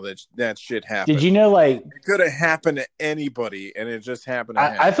draw that shit happened. Did you know, like, it could have happened to anybody, and it just happened to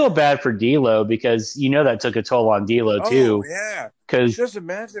him. I feel bad for D'Lo because that took a toll on D'Lo too. Yeah, because just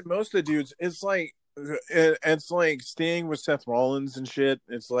imagine most of the dudes. It's like staying with Seth Rollins and shit.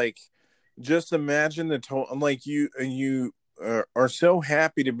 It's like, just imagine the toll. Like you are so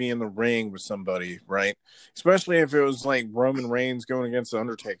happy to be in the ring with somebody, right? Especially if it was like Roman Reigns going against the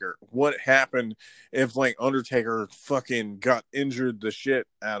Undertaker. What happened if like Undertaker fucking got injured the shit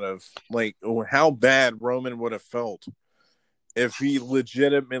out of, like, or how bad Roman would have felt if he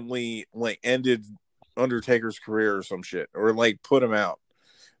legitimately like ended Undertaker's career or some shit, or like put him out,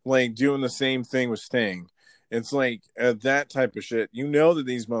 like doing the same thing with Sting. It's like that type of shit. You know that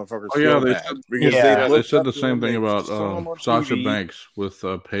these motherfuckers feel bad because they said the same thing about Sasha Banks with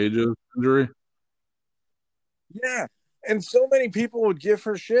Paige's injury. Yeah, and so many people would give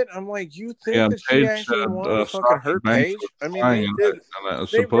her shit. I'm like, you think that she actually wanted to fucking hurt Paige? I mean,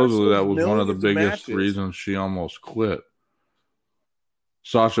 supposedly that was one of the biggest reasons she almost quit.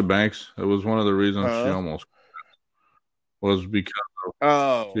 Sasha Banks, it was one of the reasons she almost quit, was because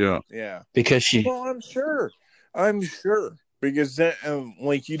because she. Well, I'm sure because that,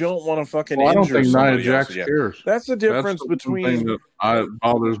 like, you don't want to fucking I don't injure think somebody Nia Jax cares. That's the difference between. That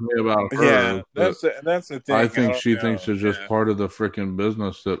bothers me about her. Yeah, that's the thing. I think she thinks it's just part of the freaking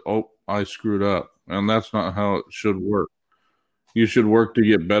business that I screwed up, and that's not how it should work. You should work to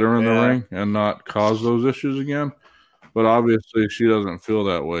get better in the ring and not cause those issues again. But obviously, she doesn't feel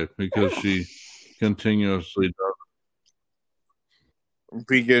that way because she continuously does.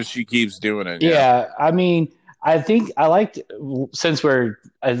 Because she keeps doing it. Yeah, I mean, I think I liked, since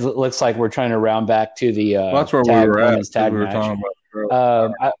it looks like we're trying to round back to the that's where we were at. Tag match.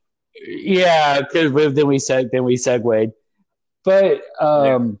 Because then we segued. But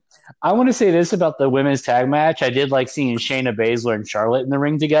I want to say this about the women's tag match. I did like seeing Shayna Baszler and Charlotte in the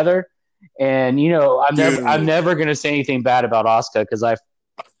ring together. And I'm never going to say anything bad about Asuka because I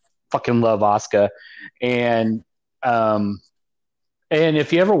fucking love Asuka. And And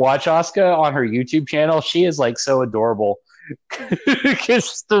if you ever watch Asuka on her YouTube channel, she is like so adorable.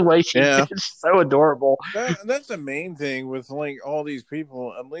 Because the way she's so adorable. That's the main thing with like all these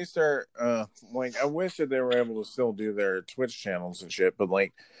people. At least they're like, I wish that they were able to still do their Twitch channels and shit. But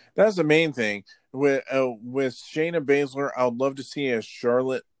like, that's the main thing with Shayna Baszler. I would love to see a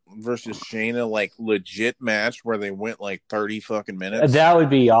Charlotte versus Shayna like legit match where they went like 30 fucking minutes. That would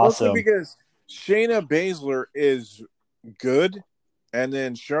be awesome. Mostly because Shayna Baszler is good. And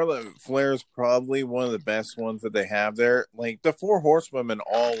then Charlotte Flair is probably one of the best ones that they have there. Like the Four Horsewomen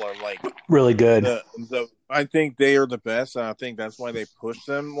all are like really good. I think they are the best. And I think that's why they push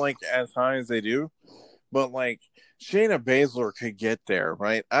them like as high as they do. But like Shayna Baszler could get there,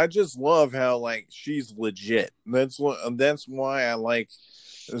 right? I just love how like she's legit. That's why I like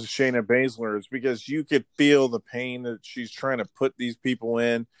Shayna Baszler, is because you could feel the pain that she's trying to put these people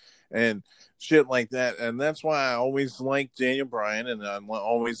in and shit like that. And that's why I always like Daniel Bryan, and I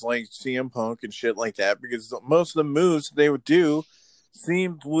always like CM Punk and shit like that, because most of the moves they would do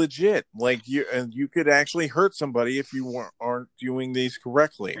seemed legit. Like you could actually hurt somebody if you aren't doing these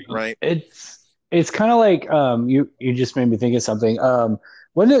correctly, right? It's kind of like you just made me think of something.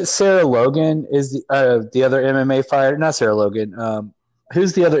 Wasn't it Sarah Logan is the other MMA fighter? Not Sarah Logan.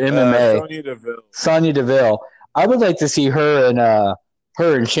 Who's the other MMA? Sonya Deville. I would like to see her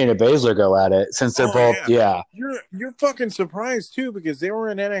and Shayna Baszler go at it, since they're both. Yeah. You're fucking surprised too, because they were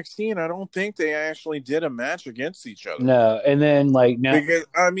in NXT and I don't think they actually did a match against each other. No, and then like now, because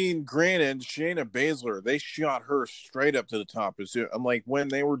I mean, granted, Shayna Baszler, they shot her straight up to the top. I'm like, when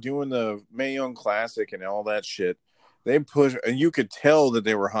they were doing the Mae Young Classic and all that shit, they pushed, and you could tell that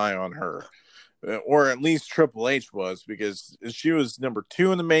they were high on her, or at least Triple H was, because she was number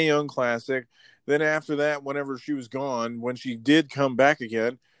 2 in the Mae Young Classic. Then after that, whenever she was gone, when she did come back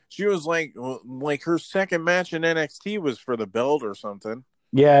again, she was like her second match in NXT was for the belt or something.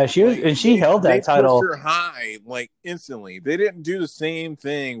 Yeah, she was, and she held that title. They pushed her high like instantly. They didn't do the same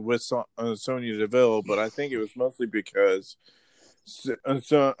thing with Sonya Deville, but I think it was mostly because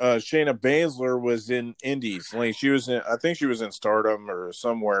Shayna Baszler was in Indies. Like I think she was in Stardom or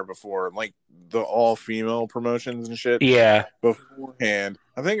somewhere before, like the all-female promotions and shit. Yeah, beforehand,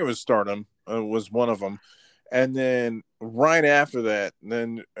 I think it was Stardom. Was one of them, and then right after that,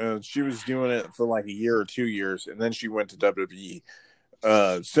 then she was doing it for like a year or 2 years, and then she went to WWE.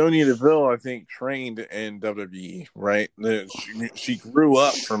 Sonya Deville, I think, trained in WWE, right? She grew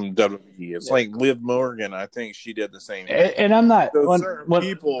up from WWE. It's like Liv Morgan. I think she did the same thing. And I'm not. So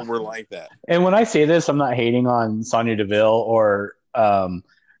people were like that. And when I say this, I'm not hating on Sonya Deville or trying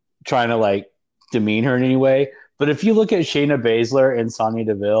to like demean her in any way. But if you look at Shayna Baszler and Sonya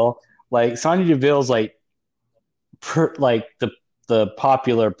Deville, like Sonya Deville's like the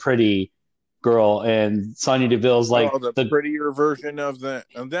popular pretty girl, and Sonya Deville's like the prettier version of the,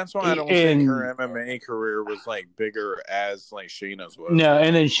 and that's why I don't think her MMA career was like bigger as like Shayna's was. No,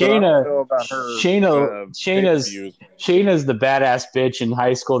 and then Shayna's the badass bitch in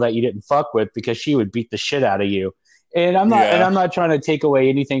high school that you didn't fuck with because she would beat the shit out of you. And I'm not trying to take away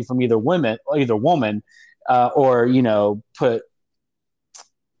anything from either woman, or put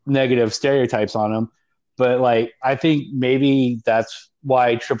negative stereotypes on them, but like I think maybe that's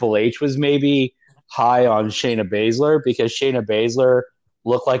why Triple H was maybe high on Shayna Baszler, because Shayna Baszler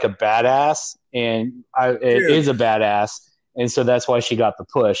looked like a badass, and is a badass, and so that's why she got the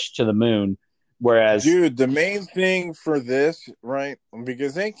push to the moon. Whereas, the main thing for this, right,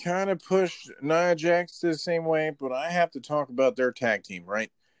 because they kind of pushed Nia Jax the same way, but I have to talk about their tag team,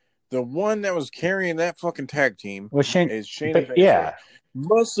 right? The one that was carrying that fucking tag team is Shayna Baszler. Yeah.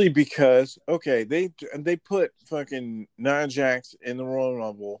 Mostly because, okay, they put fucking Nia Jax in the Royal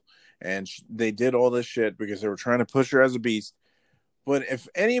Rumble, and they did all this shit because they were trying to push her as a beast. But if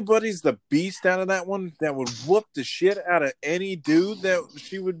anybody's the beast out of that one that would whoop the shit out of any dude that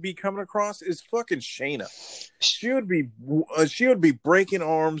she would be coming across, is fucking Shayna. She would be breaking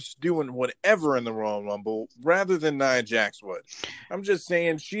arms, doing whatever in the Royal Rumble, rather than Nia Jax would. I'm just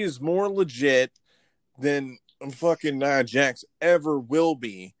saying, she is more legit than fucking Nia Jax ever will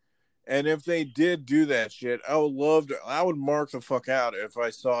be. And if they did do that shit, I would mark the fuck out if I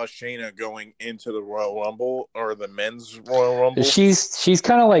saw Shayna going into the Royal Rumble or the men's Royal Rumble. She's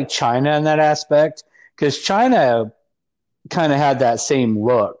kind of like China in that aspect, because China kind of had that same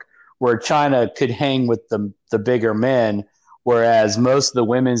look where China could hang with the bigger men, whereas most of the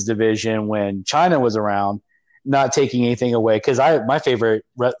women's division, when China was around, not taking anything away, because my favorite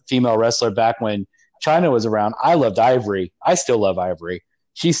female wrestler back when China was around, I loved Ivory. I still love Ivory.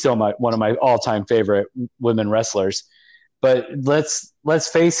 She's still one of my all-time favorite women wrestlers. But let's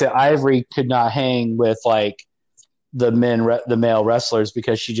face it, Ivory could not hang with like the male wrestlers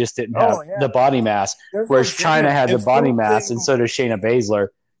because she just didn't have the body mass. Whereas China had the body mass, and so does Shayna Baszler.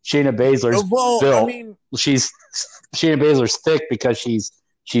 Shayna Baszler's built. Shayna Baszler's thick because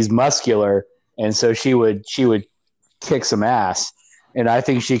she's muscular, and so she would kick some ass. And I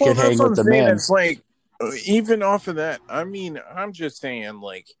think she could hang with the men. It's like, even off of that, I mean, I'm just saying,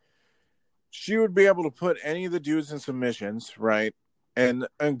 like, she would be able to put any of the dudes in submissions, right? And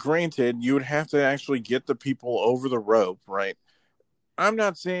granted, you would have to actually get the people over the rope, right? I'm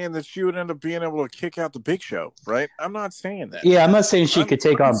not saying that she would end up being able to kick out the Big Show, right? I'm not saying that. Yeah, I'm not saying she could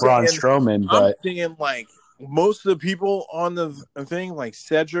take on Braun Strowman, but I'm saying, like, most of the people on the thing, like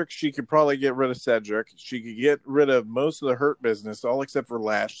Cedric, she could probably get rid of Cedric. She could get rid of most of the Hurt Business, all except for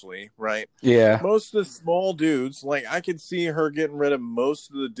Lashley, right? Yeah. Most of the small dudes, like, I could see her getting rid of most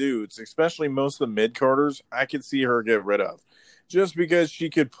of the dudes, especially most of the mid-carders. I could see her get rid of. Just because she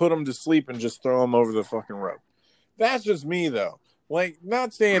could put them to sleep and just throw them over the fucking rope. That's just me, though. Like,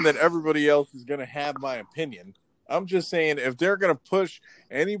 not saying that everybody else is going to have my opinion. I'm just saying, if they're going to push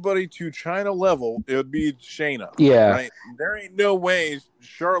anybody to China level, it would be Shayna. Yeah. Right? There ain't no way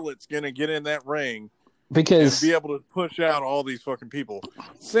Charlotte's going to get in that ring and be able to push out all these fucking people.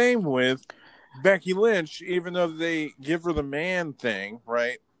 Same with Becky Lynch, even though they give her the man thing,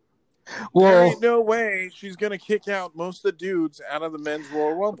 right? Well, there ain't no way she's going to kick out most of the dudes out of the men's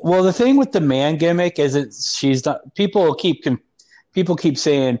Royal Rumble. Well, the thing with the man gimmick is she's not. People keep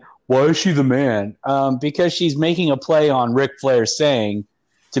saying, "Why is she the man?" Because she's making a play on Ric Flair saying,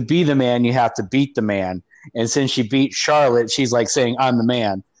 "To be the man, you have to beat the man." And since she beat Charlotte, she's like saying, "I'm the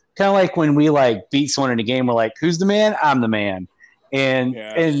man." Kind of like when we like beat someone in a game, we're like, "Who's the man? I'm the man." And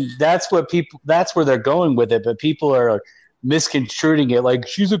that's what people. That's where they're going with it. But people are misconstruing it like,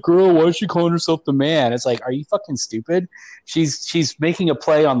 she's a girl, why is she calling herself the man? It's like, are you fucking stupid? She's making a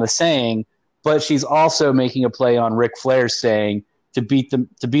play on the saying, but she's also making a play on Ric Flair saying, to be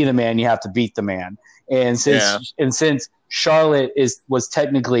the man, you have to beat the man. And since Charlotte was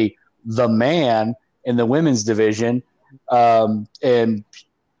technically the man in the women's division, and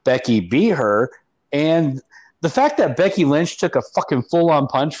Becky beat her, and the fact that Becky Lynch took a fucking full-on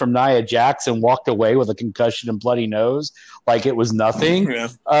punch from Nia Jax and walked away with a concussion and bloody nose like it was nothing,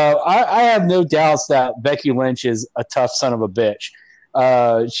 I have no doubts that Becky Lynch is a tough son of a bitch.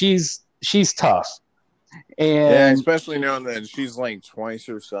 She's tough. And especially knowing that she's like twice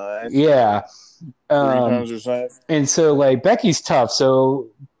her size. Yeah. 3 times her size. And so, like, Becky's tough. So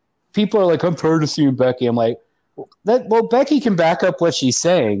people are like, I'm tired of seeing Becky. I'm like, well, Becky can back up what she's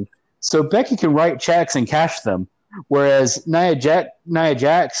saying. So Becky can write checks and cash them, whereas Nia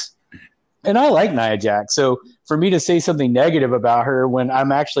Jax, and I like Nia Jax. So for me to say something negative about her when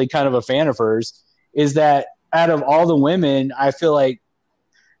I'm actually kind of a fan of hers is that out of all the women, I feel like,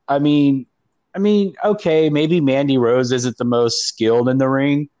 I mean, okay, maybe Mandy Rose isn't the most skilled in the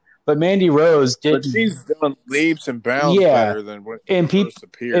ring, but Mandy Rose did. But she's done leaps and bounds better than what first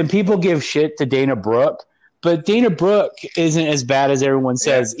appeared. And people give shit to Dana Brooke. But Dana Brooke isn't as bad as everyone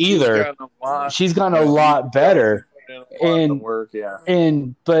says either. She's gotten a lot better.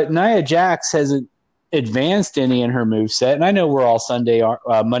 But Nia Jax hasn't advanced any in her moveset. And I know we're all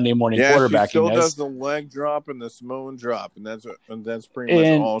Monday morning quarterbacking. She still does the leg drop and the Samoan drop, and that's pretty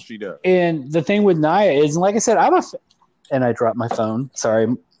much all she does. And the thing with Nia is, like I said, and I dropped my phone. Sorry.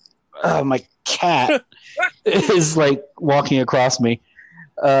 My cat is like walking across me.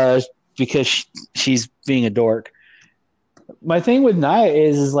 Because she's being a dork. My thing with Nia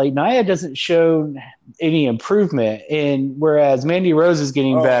is like Nia doesn't show any improvement, and whereas Mandy Rose is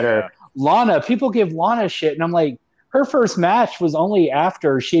getting better. Yeah. Lana, people give Lana shit, and I'm like, her first match was only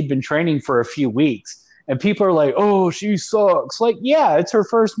after she had been training for a few weeks, and people are like, oh, she sucks. Like, yeah, it's her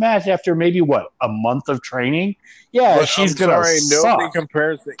first match after maybe a month of training. Yeah, but she's gonna suck. Nobody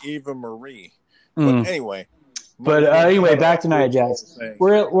compares to Eva Marie. But anyway. But anyway, back to Nia Jax.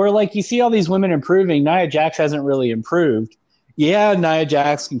 We're like, you see all these women improving. Nia Jax hasn't really improved. Yeah, Nia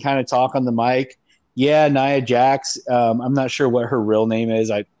Jax can kind of talk on the mic. Yeah, Nia Jax. I'm not sure what her real name is.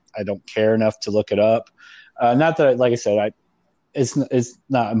 I don't care enough to look it up. Not that, like I said, it's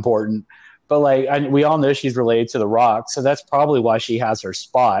not important. But like we all know she's related to The Rock, so that's probably why she has her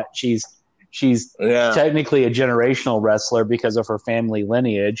spot. She's technically a generational wrestler because of her family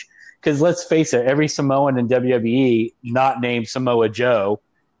lineage. Because let's face it, every Samoan in WWE not named Samoa Joe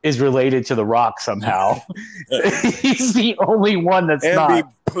is related to The Rock somehow. He's the only one that's not. And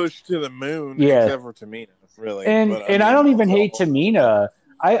be pushed to the moon, except for Tamina, really. And I don't even hate Tamina.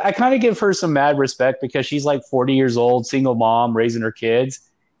 I kind of give her some mad respect because she's like 40 years old, single mom, raising her kids.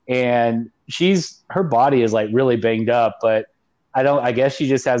 And her body is like really banged up, but I guess she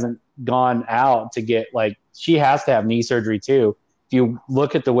just hasn't gone out to get she has to have knee surgery too. If you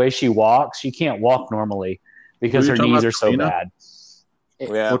look at the way she walks, she can't walk normally because her knees are so bad. Yeah.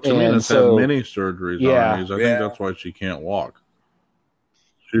 Well, Tamina's had many surgeries on her knees. I think that's why she can't walk.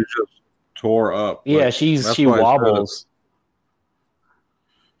 She just tore up. Yeah, she wobbles.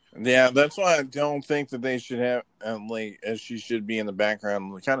 Yeah, that's why I don't think that they should have as she should be in the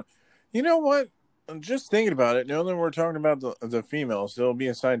background. Kind of, you know what? I'm just thinking about it. Now that we're talking about the females, there'll be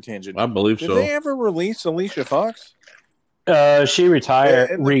a side tangent. I believe so. Did they ever release Alicia Fox? She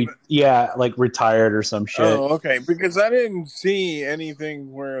retired. Retired or some shit. Oh, okay. Because I didn't see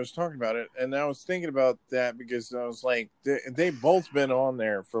anything where I was talking about it, and I was thinking about that because I was like, they've both been on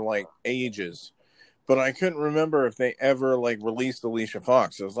there for ages. But I couldn't remember if they ever released Alicia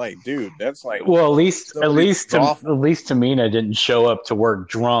Fox. I was like, dude, that's at least Tamina didn't show up to work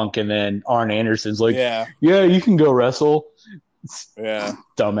drunk, and then Arn Anderson's yeah, you can go wrestle. Yeah,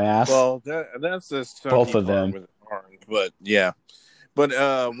 dumbass. Well, that's just both of them. With Arn, but yeah, but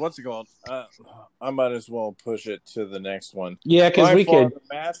what's it called? I might as well push it to the next one. Yeah, because we could.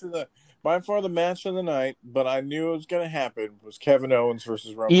 By far the match of the night, but I knew it was going to happen, was Kevin Owens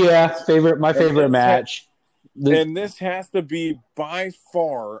versus Roman Reigns. My favorite match. And this has to be by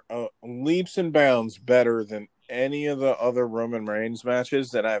far leaps and bounds better than any of the other Roman Reigns matches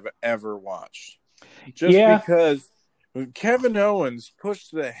that I've ever watched. Just because Kevin Owens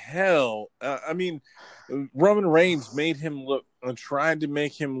pushed the hell. Roman Reigns made him tried to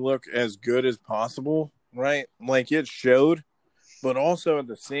make him look as good as possible, right? It showed. But also at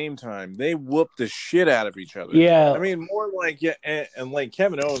the same time, they whooped the shit out of each other. Yeah. More and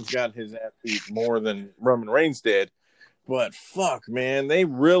Kevin Owens got his ass beat more than Roman Reigns did. But fuck, man, they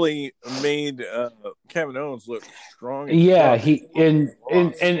really made Kevin Owens look strong. Yeah, and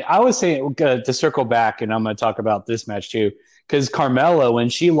I was saying to circle back, and I'm going to talk about this match too, because Carmella, when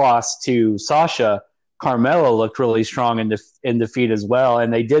she lost to Sasha, Carmella looked really strong in defeat as well,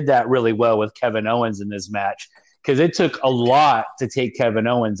 and they did that really well with Kevin Owens in this match. Because it took a lot to take Kevin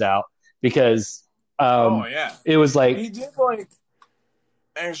Owens out because it was he did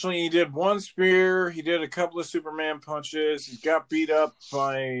he did one spear, he did a couple of Superman punches, he got beat up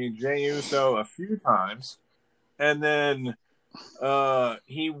by Jey Uso a few times, and then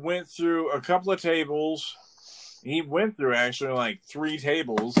he went through a couple of tables. He went through actually 3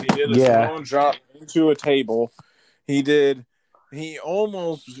 tables. He did a stone drop into a table. He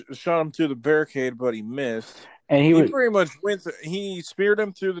almost shot him through the barricade, but he missed. And he pretty much he speared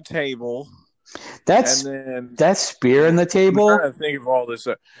him through the table. That spear in the table? I'm trying to think of all this.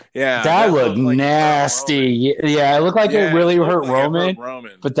 That looked nasty. Yeah, it looked like it really hurt Roman.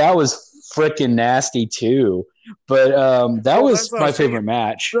 But that was freaking nasty too. But that was my favorite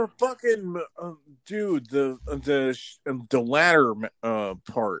match. The fucking dude, the ladder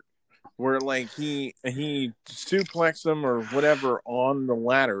part. Where he suplexed him or whatever on the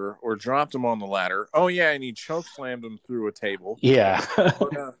ladder or dropped him on the ladder. Oh yeah, and he choke slammed him through a table. Yeah.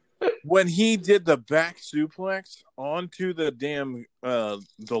 But, when he did the back suplex onto the damn the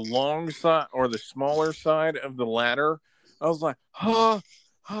long side or the smaller side of the ladder, I was like,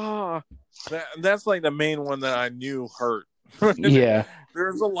 that's the main one that I knew hurt. Yeah.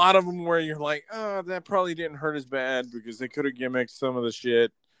 There's a lot of them where you're like, that probably didn't hurt as bad because they could have gimmicked some of the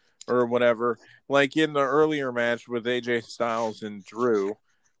shit. Or whatever, in the earlier match with AJ Styles and Drew,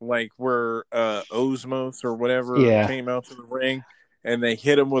 where Osmos or whatever came out to the ring and they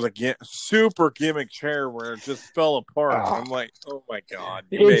hit him with a super gimmick chair where it just fell apart. I'm like, oh my god,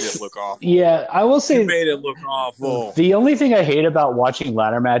 you made it look awful. Yeah, I will say you made it look awful. The only thing I hate about watching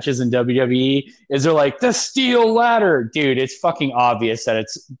ladder matches in WWE is they're like, the steel ladder. Dude, it's fucking obvious that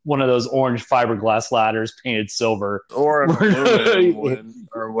it's one of those orange fiberglass ladders painted silver. Or an aluminum one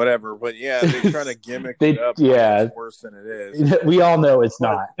or whatever. But yeah, they try to gimmick it up it's worse than it is. We all know it's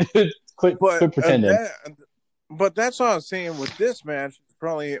not. Quit pretending. But that's what I was saying with this match. It's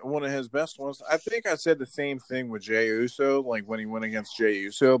probably one of his best ones. I think I said the same thing with Jey Uso, when he went against Jey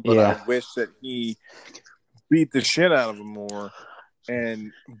Uso. But I wish that he beat the shit out of him more.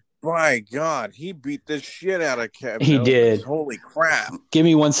 And by God, he beat the shit out of Kevin. He did. Holy crap! Give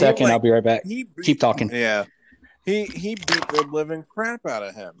me 1 second. I'll be right back. Keep talking. Yeah, he beat the living crap out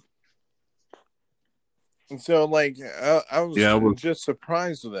of him. And so, I was just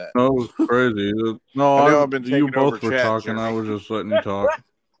surprised with that. That was crazy. No, I've been you both were talking. Jeremy. I was just letting you talk.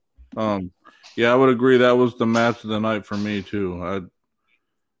 I would agree. That was the match of the night for me too.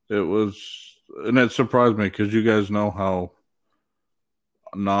 It was, and it surprised me because you guys know how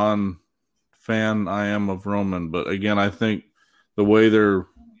non-fan I am of Roman. But again, I think the way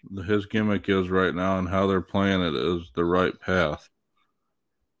his gimmick is right now and how they're playing it is the right path.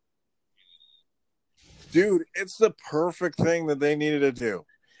 Dude, it's the perfect thing that they needed to do.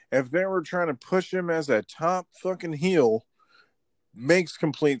 If they were trying to push him as a top fucking heel, makes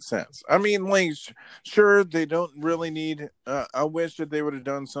complete sense. I mean, like, sure, they don't really need. I wish that they would have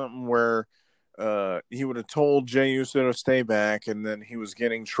done something where he would have told Jey Uso to stay back, and then he was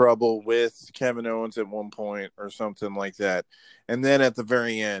getting trouble with Kevin Owens at one point or something like that. And then at the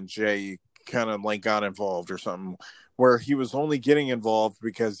very end, Jey kind of like got involved or something, where he was only getting involved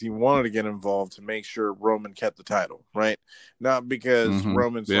because he wanted to get involved to make sure Roman kept the title, right? Not because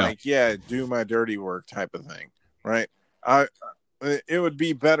Roman's like, yeah, do my dirty work type of thing, right? It would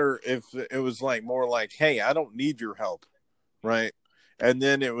be better if it was like more like, hey, I don't need your help, right? And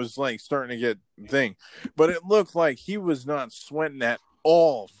then it was like starting to get thing. But it looked like he was not sweating at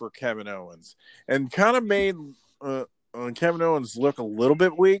all for Kevin Owens, and kind of made Kevin Owens look a little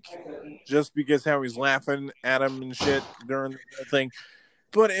bit weak just because how he's laughing at him and shit during the thing.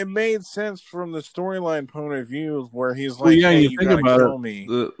 But it made sense from the storyline point of view where he's like, hey, you gotta kill me.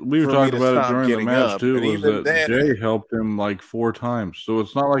 We were talking about it during the match, too, was that Jey helped him like 4 times. So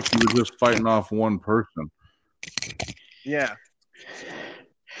it's not like he was just fighting off one person. Yeah.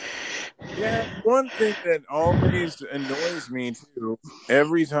 Yeah, one thing that always annoys me, too,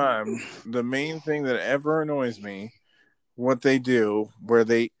 every time, the main thing that ever annoys me, what they do, where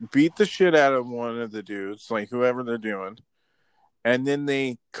they beat the shit out of one of the dudes, like whoever they're doing, and then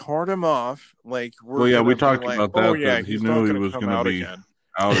they cart him off. Like, we talked about that. Oh yeah, he knew he was going to be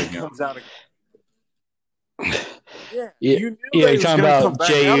out again. Comes out again. You're talking about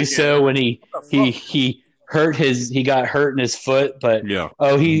Jey Uso when he hurt he got hurt in his foot, but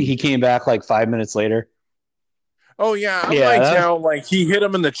he came back like 5 minutes later. Oh yeah, I liked how like he hit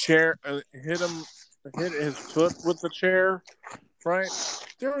him in the chair, hit his foot with the chair. Right,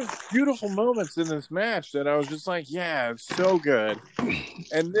 there was beautiful moments in this match that I was just like, yeah, it's so good.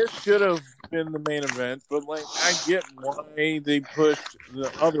 And this should have been the main event, but like, I get why they pushed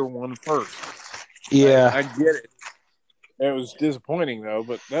the other one first. Yeah, I get it. It was disappointing though,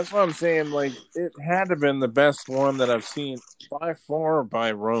 but that's what I'm saying. Like, it had to have been the best one that I've seen by far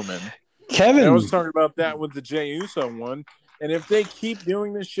by Roman. Kevin, and I was talking about that with the Jey Uso one, and if they keep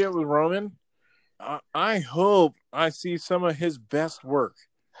doing this shit with Roman, I hope I see some of his best work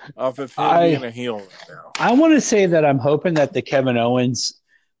off of him being a heel right now. I want to say that I'm hoping that the Kevin Owens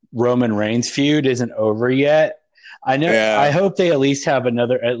Roman Reigns feud isn't over yet. I know. Yeah. I hope they at least have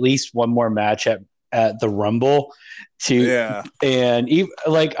at least one more match at the Rumble. And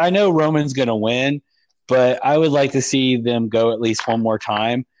like, I know Roman's going to win, but I would like to see them go at least one more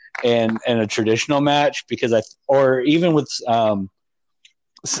time in a traditional match, because or even with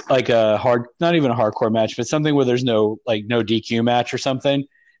like not even a hardcore match, but something where there's no DQ match or something,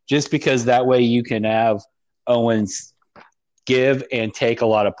 just because that way you can have Owens give and take a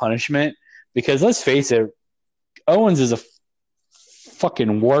lot of punishment, because let's face it, Owens is a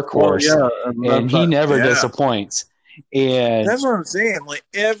fucking workhorse, and he never disappoints. And that's what I'm saying. Like,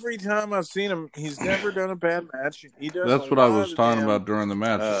 every time I've seen him, he's never done a bad match. He does. That's what I was talking about during the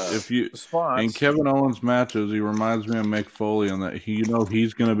match. In Kevin Owens matches, he reminds me of Mick Foley, in that he's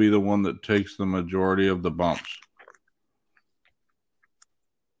going to be the one that takes the majority of the bumps.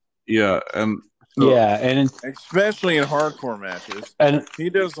 Yeah, and especially in hardcore matches, and he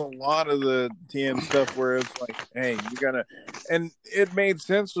does a lot of the TM stuff where it's like, hey, you gotta, and it made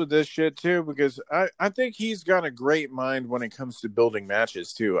sense with this shit too, because I think he's got a great mind when it comes to building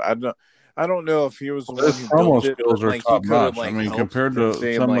matches too. I don't know if he was the one who built it, skills are top notch. I mean, compared to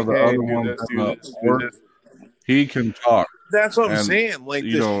some of the other ones, he can talk. That's what I'm saying. Like,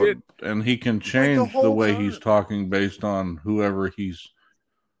 shit, and he can change the way he's talking based on whoever he's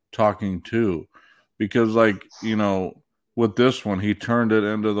talking to. Because, like, with this one, he turned it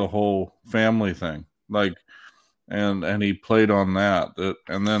into the whole family thing. Like, and he played on that.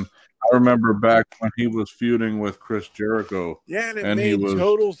 And then I remember back when he was feuding with Chris Jericho. Yeah, and it made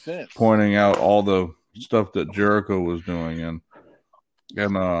total sense. Pointing out all the stuff that Jericho was doing.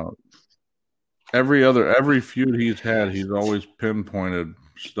 And every feud he's had, he's always pinpointed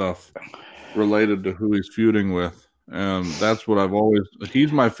stuff related to who he's feuding with. And that's what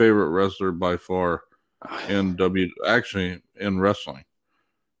he's my favorite wrestler by far in wrestling.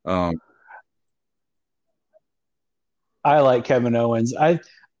 I like Kevin Owens. I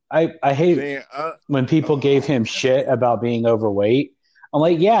hate when people gave him shit about being overweight. I'm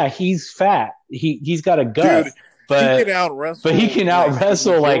like, yeah, he's fat. He's got a gut, dude, but he can out wrestle. But he can out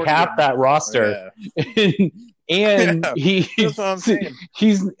wrestle like half that roster. Yeah. and that's what I'm saying.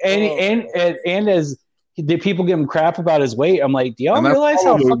 And as did people give him crap about his weight? I'm like, do y'all realize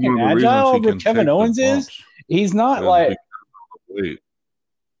how fucking agile Kevin Owens is? He's not like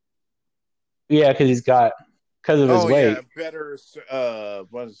Yeah, because of his weight. Yeah, better.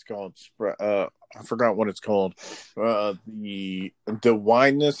 What is it called? I forgot what it's called. The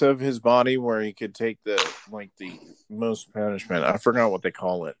wideness of his body, where he could take the most punishment. I forgot what they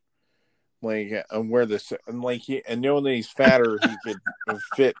call it. Where this and knowing that he's fatter, he could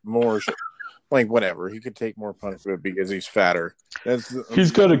fit more. Whatever, he could take more punishment because he's fatter. That's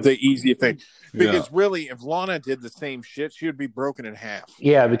the easy thing. Because really, if Lana did the same shit, she would be broken in half.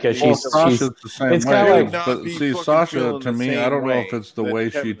 Yeah, because Sasha's the same it's way. But see, Sasha, to me, I don't know if it's the way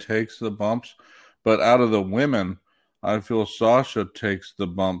she takes the bumps, but out of the women, I feel Sasha takes the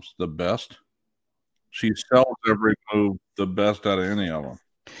bumps the best. She sells every move the best out of any of them.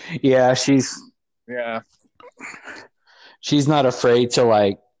 Yeah, she's not afraid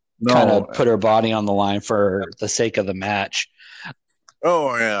to kind of put her body on the line for the sake of the match.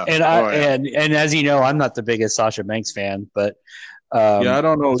 Oh yeah, and as you know, I'm not the biggest Sasha Banks fan, but I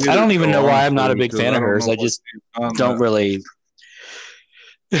don't know. I don't even know why I'm not a big fan of hers. I just don't really.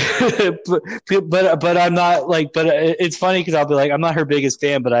 but I'm not but it's funny because I'll be like, I'm not her biggest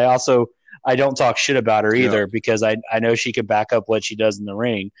fan, but I don't talk shit about her either because I know she can back up what she does in the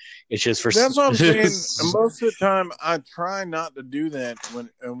ring. It's just for that's what I'm saying. Most of the time, I try not to do that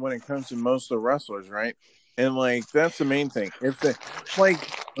when it comes to most of the wrestlers, right? And that's the main thing. If they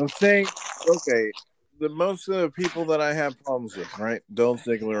I'm saying, okay, the most of the people that I have problems with, right, Dolph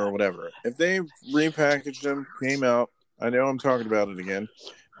Ziggler or whatever, if they repackaged him, came out, I know I'm talking about it again,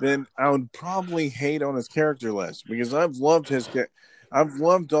 then I would probably hate on his character less because I've loved Dolph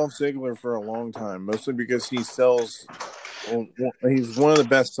Ziggler for a long time, mostly because he sells. He's one of the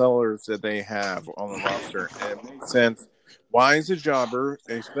best sellers that they have on the roster, and it makes sense. Why he's a jobber,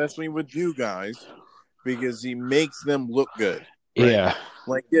 especially with new guys, because he makes them look good. Right?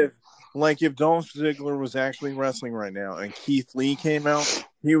 Yeah, if Dolph Ziggler was actually wrestling right now and Keith Lee came out,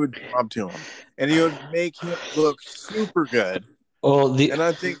 he would drop to him, and he would make him look super good. And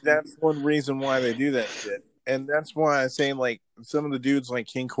I think that's one reason why they do that shit. And that's why I say, some of the dudes like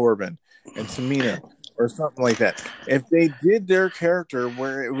King Corbin and Tamina or something like that, if they did their character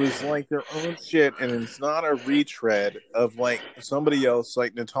where it was their own shit and it's not a retread of somebody else,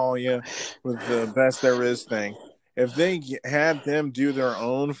 like Natalya with the best there is thing, if they had them do their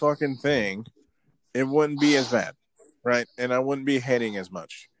own fucking thing, it wouldn't be as bad, right? And I wouldn't be hating as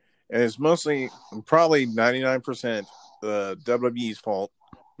much. And it's mostly, probably 99% WWE's fault.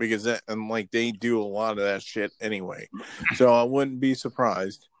 Because they do a lot of that shit anyway, so I wouldn't be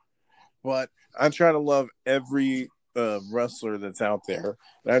surprised. But I try to love every wrestler that's out there,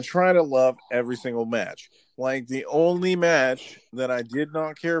 and I try to love every single match. The only match that I did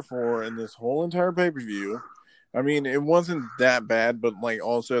not care for in this whole entire pay-per-view, I mean, it wasn't that bad, but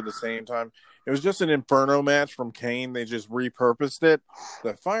also at the same time, it was just an Inferno match from Kane. They just repurposed it,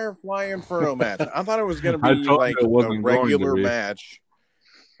 the Firefly Inferno match. I thought it was going to be a regular match.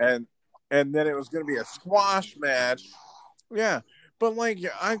 And then it was going to be a squash match. Yeah. But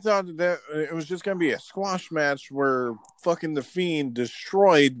I thought that it was just going to be a squash match where fucking The Fiend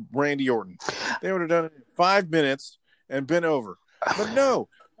destroyed Randy Orton. They would have done it in 5 minutes and been over. But no,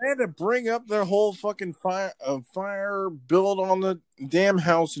 they had to bring up their whole fucking fire build on the damn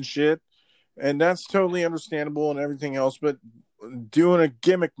house and shit. And that's totally understandable and everything else. But doing a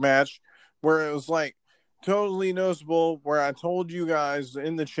gimmick match where it was totally noticeable, where I told you guys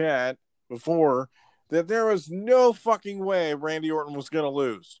in the chat before that there was no fucking way Randy Orton was going to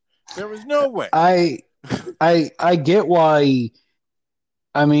lose. There was no way. I get why.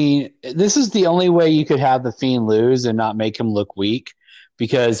 I mean, this is the only way you could have the Fiend lose and not make him look weak,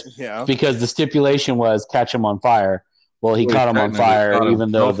 because the stipulation was catch him on fire. Well, he caught him on fire,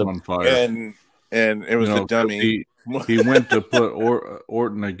 even though and it was the dummy. He went to put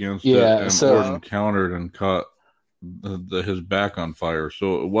Orton against it, and Orton countered and caught his back on fire.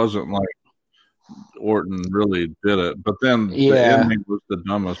 So it wasn't like Orton really did it. But then the ending was the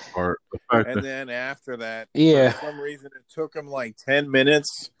dumbest part. Then after that, for some reason, it took him 10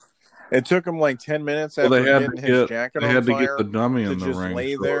 minutes. It took him 10 minutes after getting his jacket on fire. They had to get the dummy in the ring. Just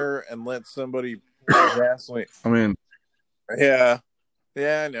lay there and let somebody gasoline. I mean, yeah,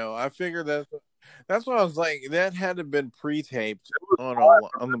 I know. I figured that's why I was that had to have been pre-taped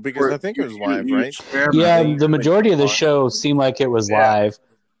because I think it was live, right? Yeah, the majority of the show seemed like it was live.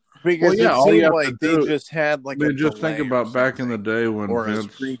 Because it seemed they just had just think about back in the day when Vince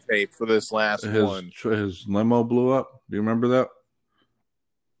pre-taped for this last one. His limo blew up. Do you remember that?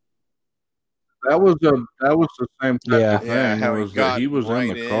 That was the same type of thing. How it was that he was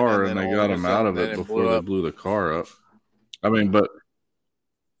in the car and they got him out of it before they blew the car up. I mean, but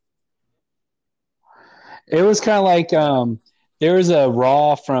it was kind of There was a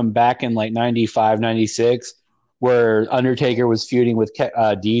Raw from back in like 95, 96 where Undertaker was feuding with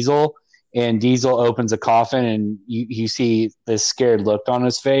Diesel, and Diesel opens a coffin, and you see this scared look on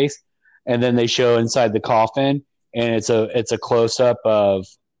his face, and then they show inside the coffin, and it's a close up of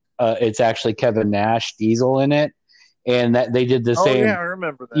it's actually Kevin Nash Diesel in it, and that they did the same. Oh yeah, I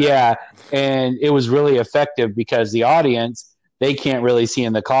remember that. Yeah, and it was really effective because the audience, they can't really see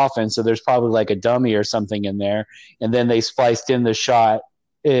in the coffin, so there's probably like a dummy or something in there, and then they spliced in the shot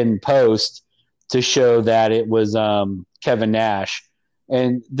in post to show that it was Kevin Nash,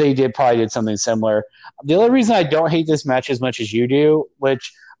 and they probably did something similar. The only reason I don't hate this match as much as you do,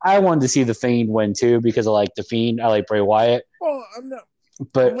 which I wanted to see the Fiend win too because I like the Fiend, I like Bray Wyatt. Well, I'm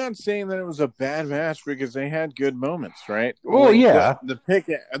not saying that it was a bad match because they had good moments, right? Well, yeah, the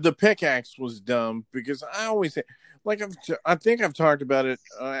pickaxe was dumb because I always say, like I think I've talked about it.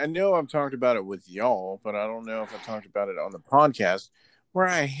 I know I've talked about it with y'all, but I don't know if I talked about it on the podcast. Where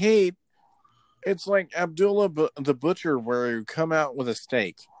I hate, it's like Abdullah the Butcher, where you come out with a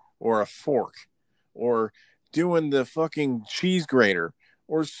steak or a fork, or doing the fucking cheese grater,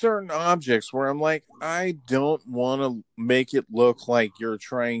 or certain objects where I'm like, I don't want to make it look like you're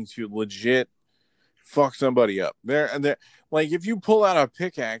trying to legit fuck somebody up. There, like if you pull out a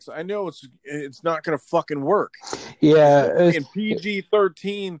pickaxe, I know it's not gonna fucking work. Yeah, in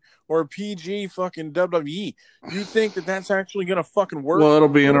PG-13 or PG fucking WWE, you think that's actually gonna fucking work? Well, it'll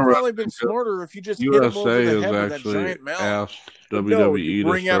be interesting. It'd probably been smarter if you just hit him over the head with that giant mouth. Asked WWE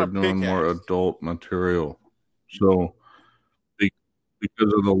to start doing more adult material, so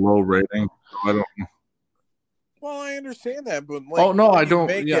because of the low rating, I don't. Well, I understand that, but oh no, I don't.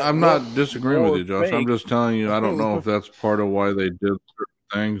 Yeah, I'm not disagreeing with you, Josh. Fake. I'm just telling you, I don't know if that's part of why they did certain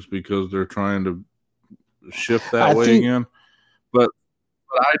things because they're trying to shift that way again. But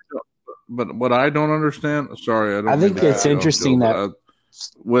what I don't understand. Sorry, I think it's interesting that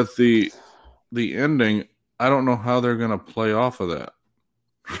with the ending, I don't know how they're going to play off of that.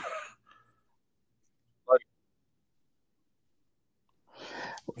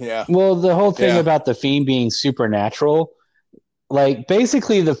 Yeah. Well, the whole thing about the Fiend being supernatural, like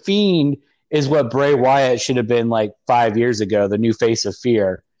basically the Fiend is what Bray Wyatt should have been like 5 years ago, the new face of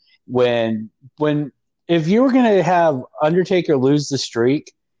fear. When if you were going to have Undertaker lose the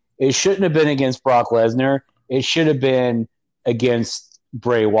streak, it shouldn't have been against Brock Lesnar. It should have been against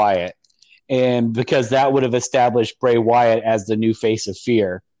Bray Wyatt. And because that would have established Bray Wyatt as the new face of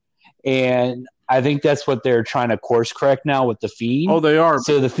fear. And I think that's what they're trying to course correct now with the Fiend. Oh, they are.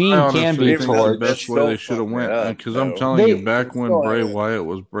 So the Fiend can be the best way they should have went. Because I'm telling you, back when Bray Wyatt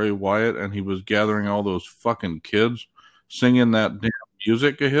was Bray Wyatt and he was gathering all those fucking kids singing that damn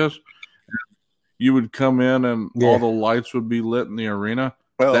music of his, you would come in and all the lights would be lit in the arena.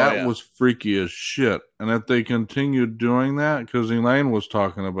 That was freaky as shit. And if they continued doing that, because Elaine was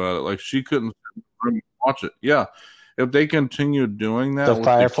talking about it, like she couldn't watch it. Yeah. If they continued doing that with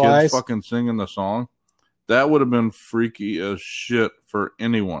the kids fucking singing the song, that would have been freaky as shit for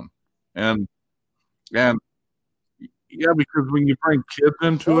anyone. And yeah, because when you bring kids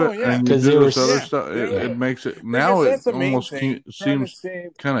into it and you do this other stuff, it makes it now it almost seems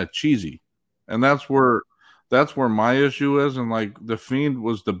kind of cheesy. And that's where my issue is. And like the Fiend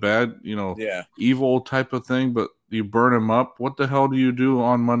was the bad, evil type of thing, but you burn him up. What the hell do you do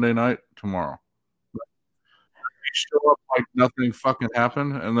on Monday night tomorrow? Show up like nothing fucking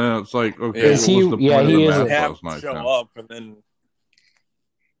happened, and then it's like, okay, what was the point of the match last night? Show up, and then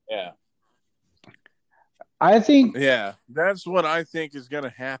I think that's what I think is going to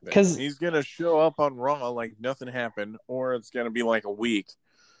happen. Because he's going to show up on Raw like nothing happened, or it's going to be like a week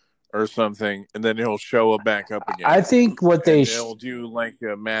or something, and then he'll show up back up again. I think what they'll do like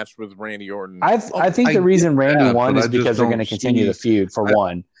a match with Randy Orton. I think the reason Randy won is because they're going to continue the feud for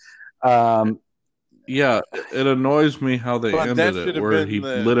one. Yeah, it annoys me how they ended it, where he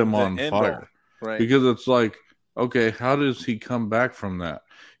lit him on fire. Right? Because it's like, okay, how does he come back from that?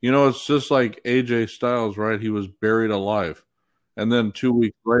 It's just like AJ Styles, right? He was buried alive. And then 2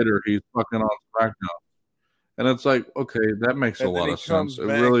 weeks later, he's fucking on SmackDown. And it's like, okay, that makes a lot of sense. It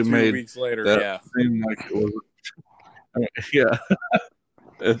really made 2 weeks later, that seem like it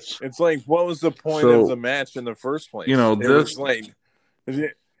was. It's like, what was the point of the match in the first place?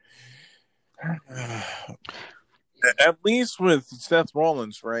 At least with Seth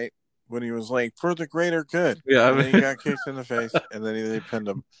Rollins, right? When he was like, for the greater good. Yeah, and then he got kicked in the face, and then they pinned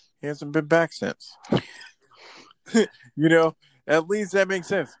him. He hasn't been back since. At least that makes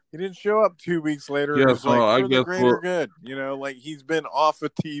sense. He didn't show up 2 weeks later. Yeah, it was for the greater good. Like he's been off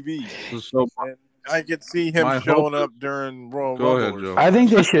of TV. And I could see him showing up during Royal Rumble. Go ahead, Joe. I think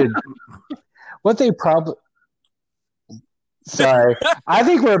they should. What they probably. Sorry. I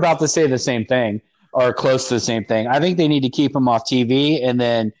think we're about to say the same thing or close to the same thing. I think they need to keep him off TV and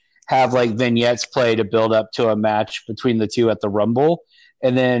then have like vignettes play to build up to a match between the two at the Rumble.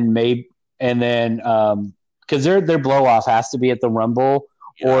 And then because their blow off has to be at the Rumble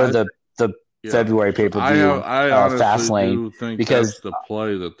or the February pay per view. I honestly do think because that's the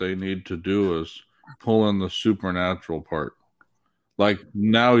play that they need to do is pull in the supernatural part. Like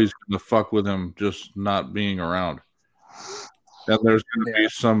now he's going to fuck with him just not being around. And there's going to be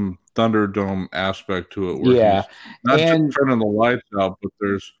some Thunderdome aspect to it where he's not just turning the lights out, but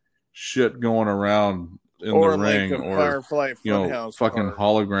there's shit going around in the ring or Firefly fucking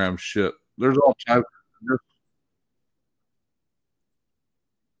hologram shit. There's all types of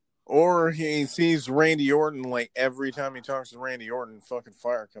Or he sees Randy Orton, like every time he talks to Randy Orton, fucking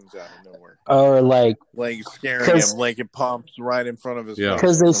fire comes out of nowhere. Or like scaring him, like it pops right in front of his face.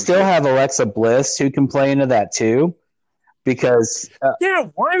 Because they still have Alexa Bliss who can play into that too. Because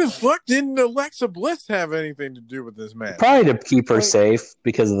why the fuck didn't Alexa Bliss have anything to do with this match? Probably to keep her safe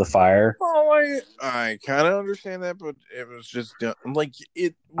because of the fire. Oh, I kind of understand that, but it was just like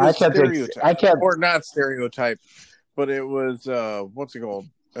it was stereotyped. Or not stereotyped, but it was what's it called?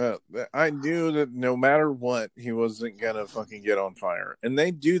 I knew that no matter what, he wasn't gonna fucking get on fire, and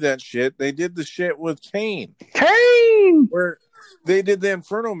they do that shit. They did the shit with Kane, where they did the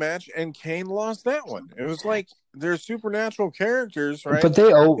Inferno match, and Kane lost that one. It was like they're supernatural characters, right? But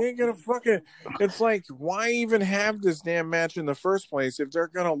they ain't gonna fucking. It's like, why even have this damn match in the first place if they're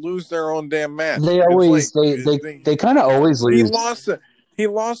gonna lose their own damn match? They always they kind of always lose. He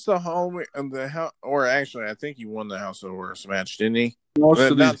lost the Halloween or actually, I think he won the House of Horrors match, didn't he? Most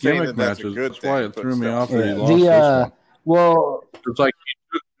of these gimmick matches. That's why it threw me off that he lost this one. Well, it's like he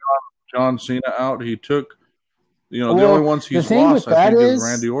took John Cena out. He took, the only ones he's lost, I think, is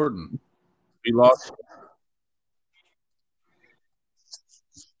Randy Orton. He lost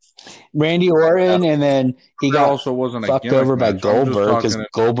Randy Orton, and then he got also wasn't fucked over by Goldberg because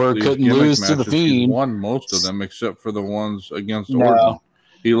Goldberg couldn't lose to the Fiend. He won most of them except for the ones against Orton.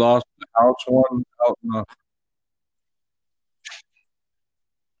 He lost the house one out in the.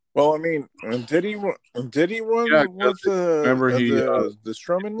 Well, I mean, did he win with the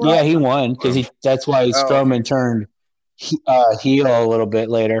Strowman run? Yeah, he won because that's why Strowman turned heel a little bit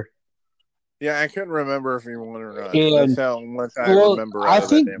later. Yeah, I couldn't remember if he won or not. And, that's how much I remember. I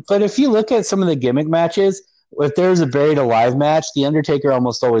think, but if you look at some of the gimmick matches, if there's a Buried Alive match, the Undertaker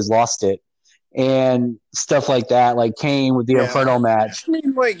almost always lost it. And stuff like that, like Kane with the Inferno match. I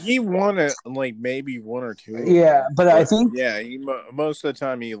mean, like he won it, like maybe one or two. Yeah, but I think most of the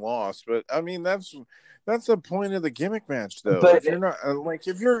time he lost. But I mean, that's the point of the gimmick match, though. But if you're not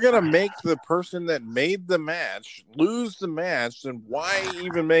if you're gonna make the person that made the match lose the match, then why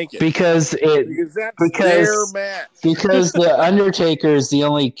even make it? Because that's their match. Because the Undertaker is the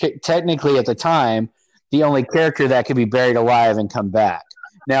only, technically at the time, the only character that could be buried alive and come back.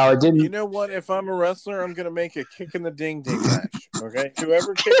 Now it didn't. You know what? If I'm a wrestler, I'm gonna make a kick in the ding ding match. Okay,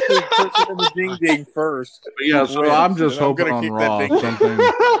 whoever kicks the person in the ding ding first. Yeah, so wins. I'm just hoping on Raw something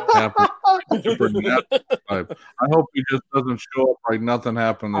happens. I hope he just doesn't show up like nothing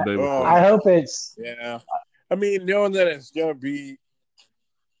happened the day before. I hope it's. Yeah, I mean, knowing that it's gonna be.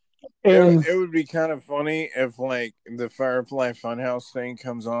 It would be kind of funny if, like, the Firefly Funhouse thing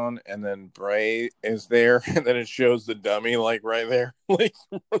comes on and then Bray is there and then it shows the dummy, like, right there, like,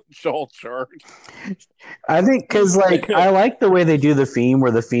 all charged. I think because, like, I like the way they do the Fiend,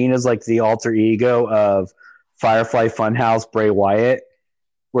 where the Fiend is, like, the alter ego of Firefly Funhouse Bray Wyatt,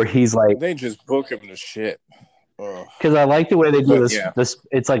 where he's, like... They just book him to shit. Because I like the way they do this.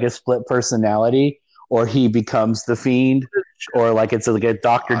 It's like a split personality, or he becomes the Fiend, or like it's like a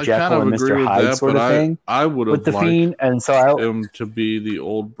Dr. Jekyll and Mr. Hyde sort of thing. I would have with the Fiend, and so him to be the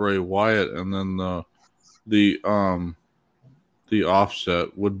old Bray Wyatt, and then the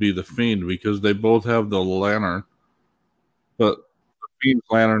offset would be the Fiend, because they both have the lantern, but the Fiend's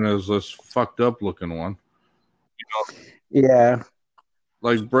lantern is this fucked up looking one. Yeah,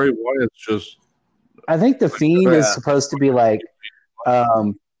 like Bray Wyatt's just. I think the Fiend is supposed to be like,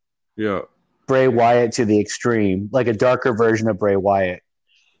 Bray Wyatt to the extreme, like a darker version of Bray Wyatt.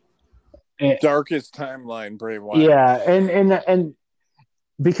 Darkest timeline, Bray Wyatt. Yeah, and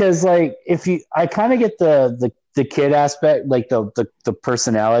because like I kind of get the kid aspect, like the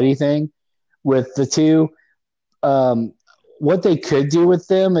personality thing with the two. What they could do with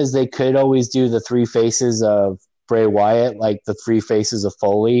them is they could always do the three faces of Bray Wyatt, like the three faces of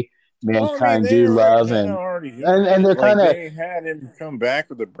Foley. Mankind, do love, and they're kind of. They had him come back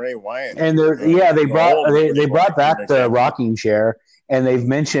with the Bray Wyatt, and they brought back the rocking chair, and they've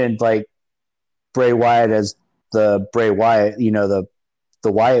mentioned like Bray Wyatt as the Bray Wyatt, the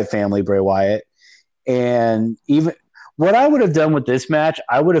Wyatt family, Bray Wyatt. And even what I would have done with this match,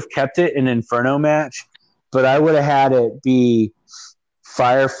 I would have kept it an Inferno match, but I would have had it be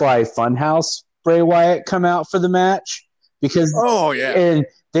Firefly Funhouse Bray Wyatt come out for the match because and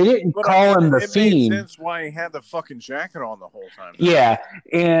they didn't call him the Fiend. It made sense why he had the fucking jacket on the whole time. Though. Yeah,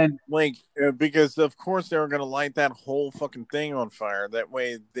 and because of course they were going to light that whole fucking thing on fire. That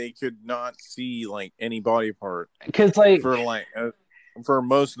way they could not see any body part. Because for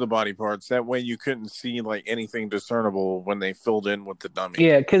most of the body parts, that way you couldn't see anything discernible when they filled in with the dummy.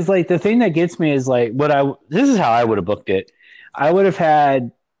 Yeah, because the thing that gets me is this is how I would have booked it. I would have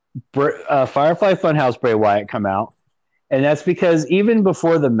had Firefly Funhouse Bray Wyatt come out, and that's because even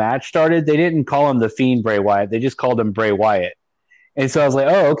before the match started, they didn't call him the Fiend Bray Wyatt; they just called him Bray Wyatt. And so I was like,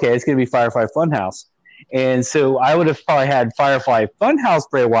 oh, okay, it's going to be Firefly Funhouse. And so I would have probably had Firefly Funhouse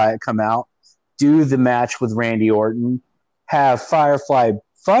Bray Wyatt come out, do the match with Randy Orton, have Firefly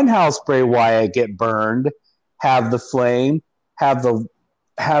Funhouse Bray Wyatt get burned, have the flame,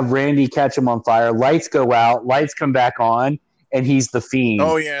 have Randy catch him on fire, lights go out, lights come back on, and he's the Fiend.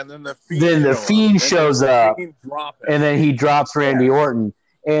 Oh yeah, and then the Fiend shows up, and then he drops Randy Orton,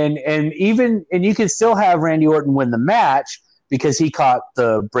 and you can still have Randy Orton win the match because he caught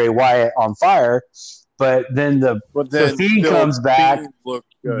the Bray Wyatt on fire, but then the Fiend comes back,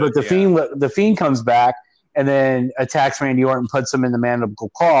 the Fiend comes back and then attacks Randy Orton, puts him in the mandible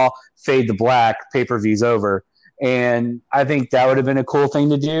claw, fade to black, pay-per-view's over. And I think that would have been a cool thing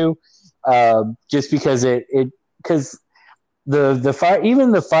to do, just because because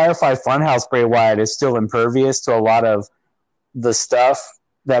even the Firefly Funhouse Bray Wyatt is still impervious to a lot of the stuff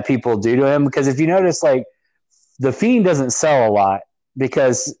that people do to him. Because if you notice, the Fiend doesn't sell a lot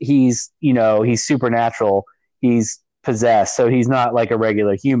because he's supernatural, he's possessed, so he's not like a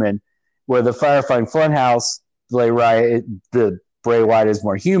regular human. Where the Firefly Funhouse the Bray Wyatt is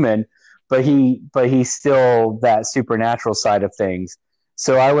more human, but he's still that supernatural side of things.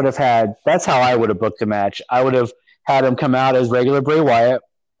 So I would have that's how I would have booked the match. I would have had him come out as regular Bray Wyatt,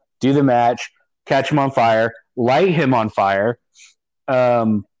 do the match, catch him on fire, light him on fire,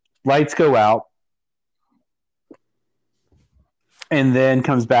 lights go out, and then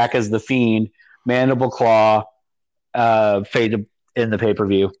comes back as the Fiend, mandible claw, fade in the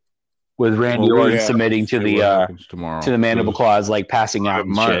pay-per-view with Randy Orton submitting to the mandible claws, passing out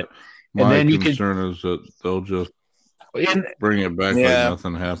and shit. And my then concern is that they'll just bring it back like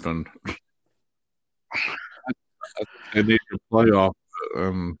nothing happened. They need to play off.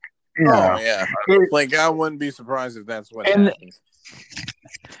 I wouldn't be surprised if that's what happens.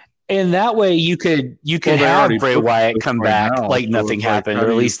 And that way you could have Bray Wyatt come back like nothing happened, or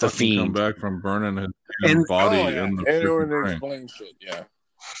at least the Fiend come back from burning his body in the explain shit.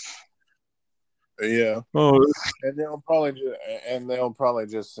 Yeah. Oh, and they'll probably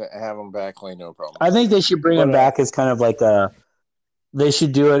just have him back, no problem. I think they should bring him back as kind of they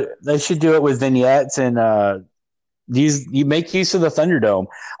should do it. They should do it with vignettes and you make use of the Thunderdome.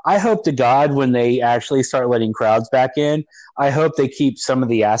 I hope to God when they actually start letting crowds back in, I hope they keep some of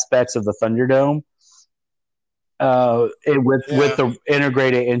the aspects of the Thunderdome with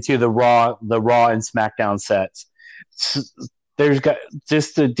integrated into the Raw and SmackDown sets. There's got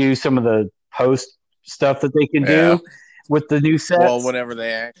just to do some of the post stuff that they can do with the new sets. Well, whenever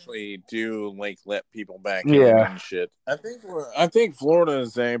they actually do let people back in and shit. I think Florida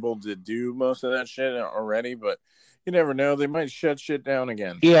is able to do most of that shit already, but you never know. They might shut shit down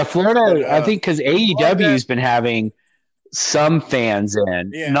again. Yeah, Florida, I think because AEW's been having some fans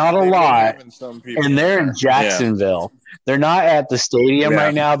in, not a lot, and they're in Jacksonville. They're not at the stadium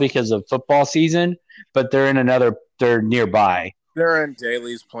right now because of football season, but they're nearby. They're in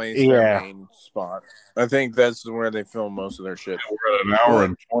Daly's place, their main spot. I think that's where they film most of their shit. We're at an hour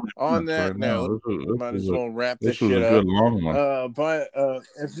and 20 on that note, might as well wrap this shit up. This is a good long one. But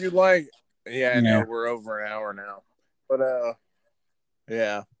if you like, I know we're over an hour now. But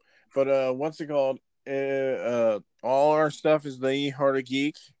what's it called? All our stuff is the Heart of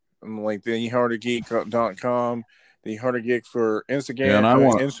Geek, like the heartofgeek.com, the Heart of Geek for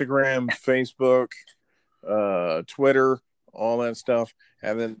Instagram, Facebook, Twitter, all that stuff,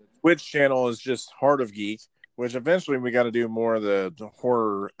 and then the Twitch channel is just Heart of Geek, which eventually we got to do more of the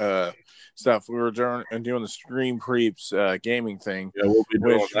horror stuff. We were doing the Stream Creeps gaming thing, we'll be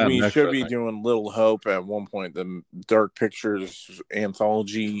doing which we should be doing Little Hope at one point, the Dark Pictures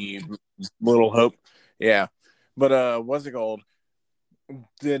anthology Little Hope. Yeah. But what's it called?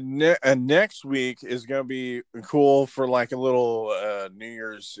 The next week is going to be cool for a little New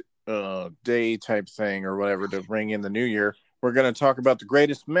Year's Day type thing or whatever to bring in the new year. We're going to talk about the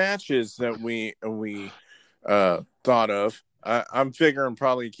greatest matches that we thought of. I'm figuring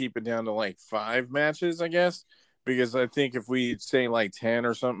probably keep it down to like 5 matches, I guess, because I think if we say like 10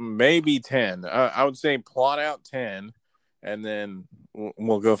 or something, maybe 10, I would say plot out 10, and then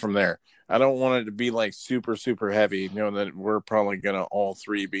we'll go from there. I don't want it to be like super, super heavy, knowing that we're probably going to all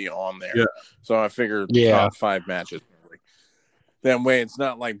 3 be on there. Yeah. So I figured top 5 matches. That way it's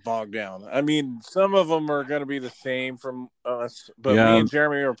not like bogged down. I mean, some of them are going to be the same from us, but me and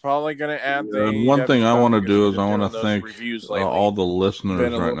Jeremy are probably going to add the one thing I want to do is I want to thank all the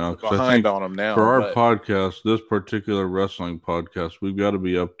listeners right now, because I think on them now, for our podcast, this particular wrestling podcast, we've got to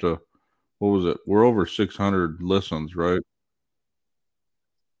be up to, what was it? We're over 600 listens, right?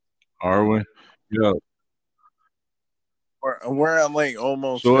 Are we? Yeah. We're at like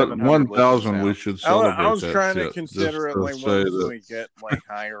almost. So at 1,000, we should celebrate. I was trying to consider it like once we get like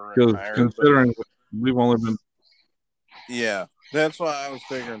higher and higher. Considering we've only been. Yeah, that's what I was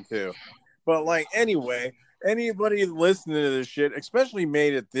figuring too. But like anyway, anybody listening to this shit, especially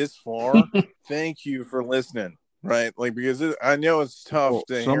made it this far, thank you for listening. Right, like because I know it's tough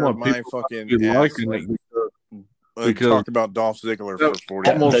to hear my fucking ass, because talk about Dolph Ziggler for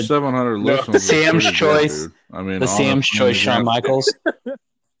 40 almost 700 listeners. The Sam's choice. Good, I mean, the Sam's choice, Shawn Michaels.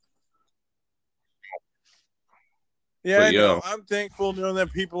 Yeah, I know. I'm thankful knowing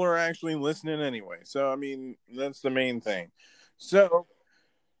that people are actually listening anyway. So I mean, that's the main thing. So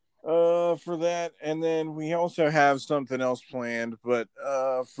for that, and then we also have something else planned, but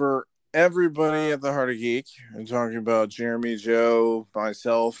for everybody at the Heart of Geek, I'm talking about Jeremy, Joe,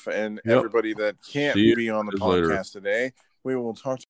 myself, and everybody that can't be on the podcast today. We will talk